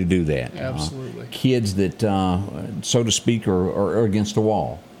great way to do that. Absolutely. Kids that, so to speak, are against the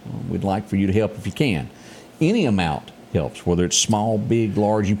wall. We'd like for you to help if you can. Any amount helps, whether it's small, big,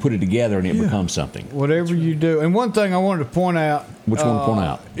 large. You put it together and it becomes something. Whatever you do. And one thing I wanted to point out. Which one to point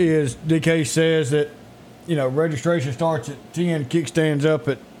out? Is DK says that, registration starts at 10, kickstands up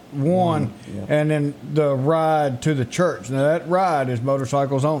at 1, and then the ride to the church. Now, that ride is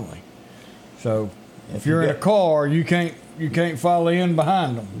motorcycles only. So if you're in a car, you can't follow in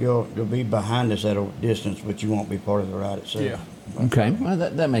behind them. You'll be behind us at a distance, but you won't be part of the ride itself. Yeah. Okay, well,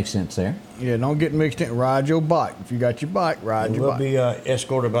 that makes sense there. Yeah, don't get mixed in. Ride your bike. If you got your bike, ride your bike. We'll be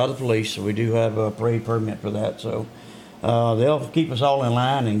escorted by the police, so we do have a parade permit for that. So they'll keep us all in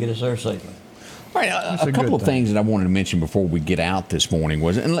line and get us there safely. All right, a couple of things that I wanted to mention before we get out this morning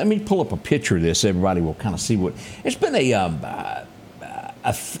was, and let me pull up a picture of this so everybody will kind of see what, it's been a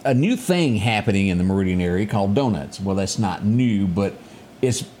new thing happening in the Meridian area called donuts. Well, that's not new, but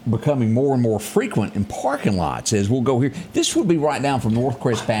it's becoming more and more frequent in parking lots as we'll go here. This would be right down from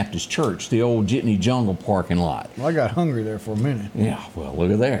Northcrest Baptist Church, the old Jitney Jungle parking lot. Well, I got hungry there for a minute. Yeah, well, look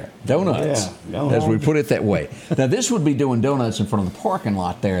at there. Donuts, donuts. As we put it that way. Now, this would be doing donuts in front of the parking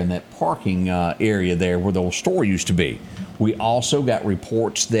lot there in that parking area there where the old store used to be. We also got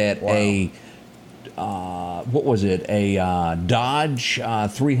reports that a Dodge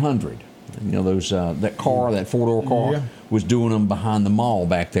 300, those that car, that four-door car, was doing them behind the mall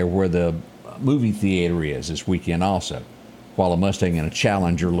back there where the movie theater is this weekend also, while a Mustang and a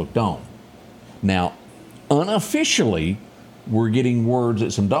Challenger looked on. Now, unofficially, we're getting words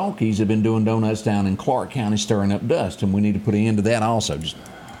that some donkeys have been doing donuts down in Clark County stirring up dust, and we need to put an end to that also.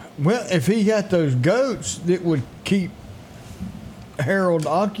 Well, if he got those goats that would keep Harold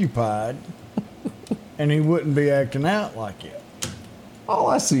occupied, and he wouldn't be acting out like it. All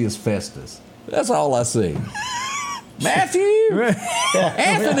I see is Festus. That's all I see. Matthew!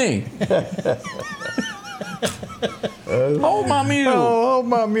 Anthony! Hold my mule. Oh,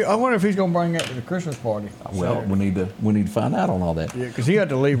 my mule. I wonder if he's going to bring that to the Christmas party. Well, we need to find out on all that. Yeah, because he had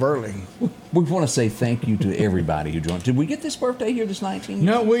to leave early. We want to say thank you to everybody who joined. Did we get this birthday here, this 19?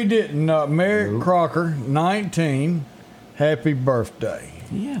 No, we didn't. Merrick Crocker, 19. Happy birthday.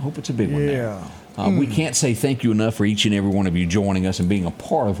 Yeah, I hope it's a big one. Yeah. We can't say thank you enough for each and every one of you joining us and being a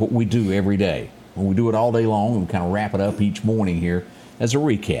part of what we do every day. When we do it all day long, and we kind of wrap it up each morning here as a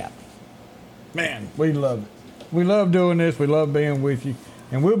recap. Man, we love it. We love doing this. We love being with you.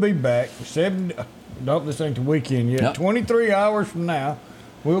 And we'll be back. Don't this ain't the weekend yet. Nope. 23 hours from now,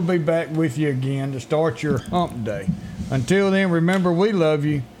 we'll be back with you again to start your hump day. Until then, remember, we love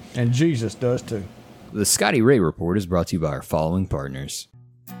you, and Jesus does too. The Scotty Ray Report is brought to you by our following partners.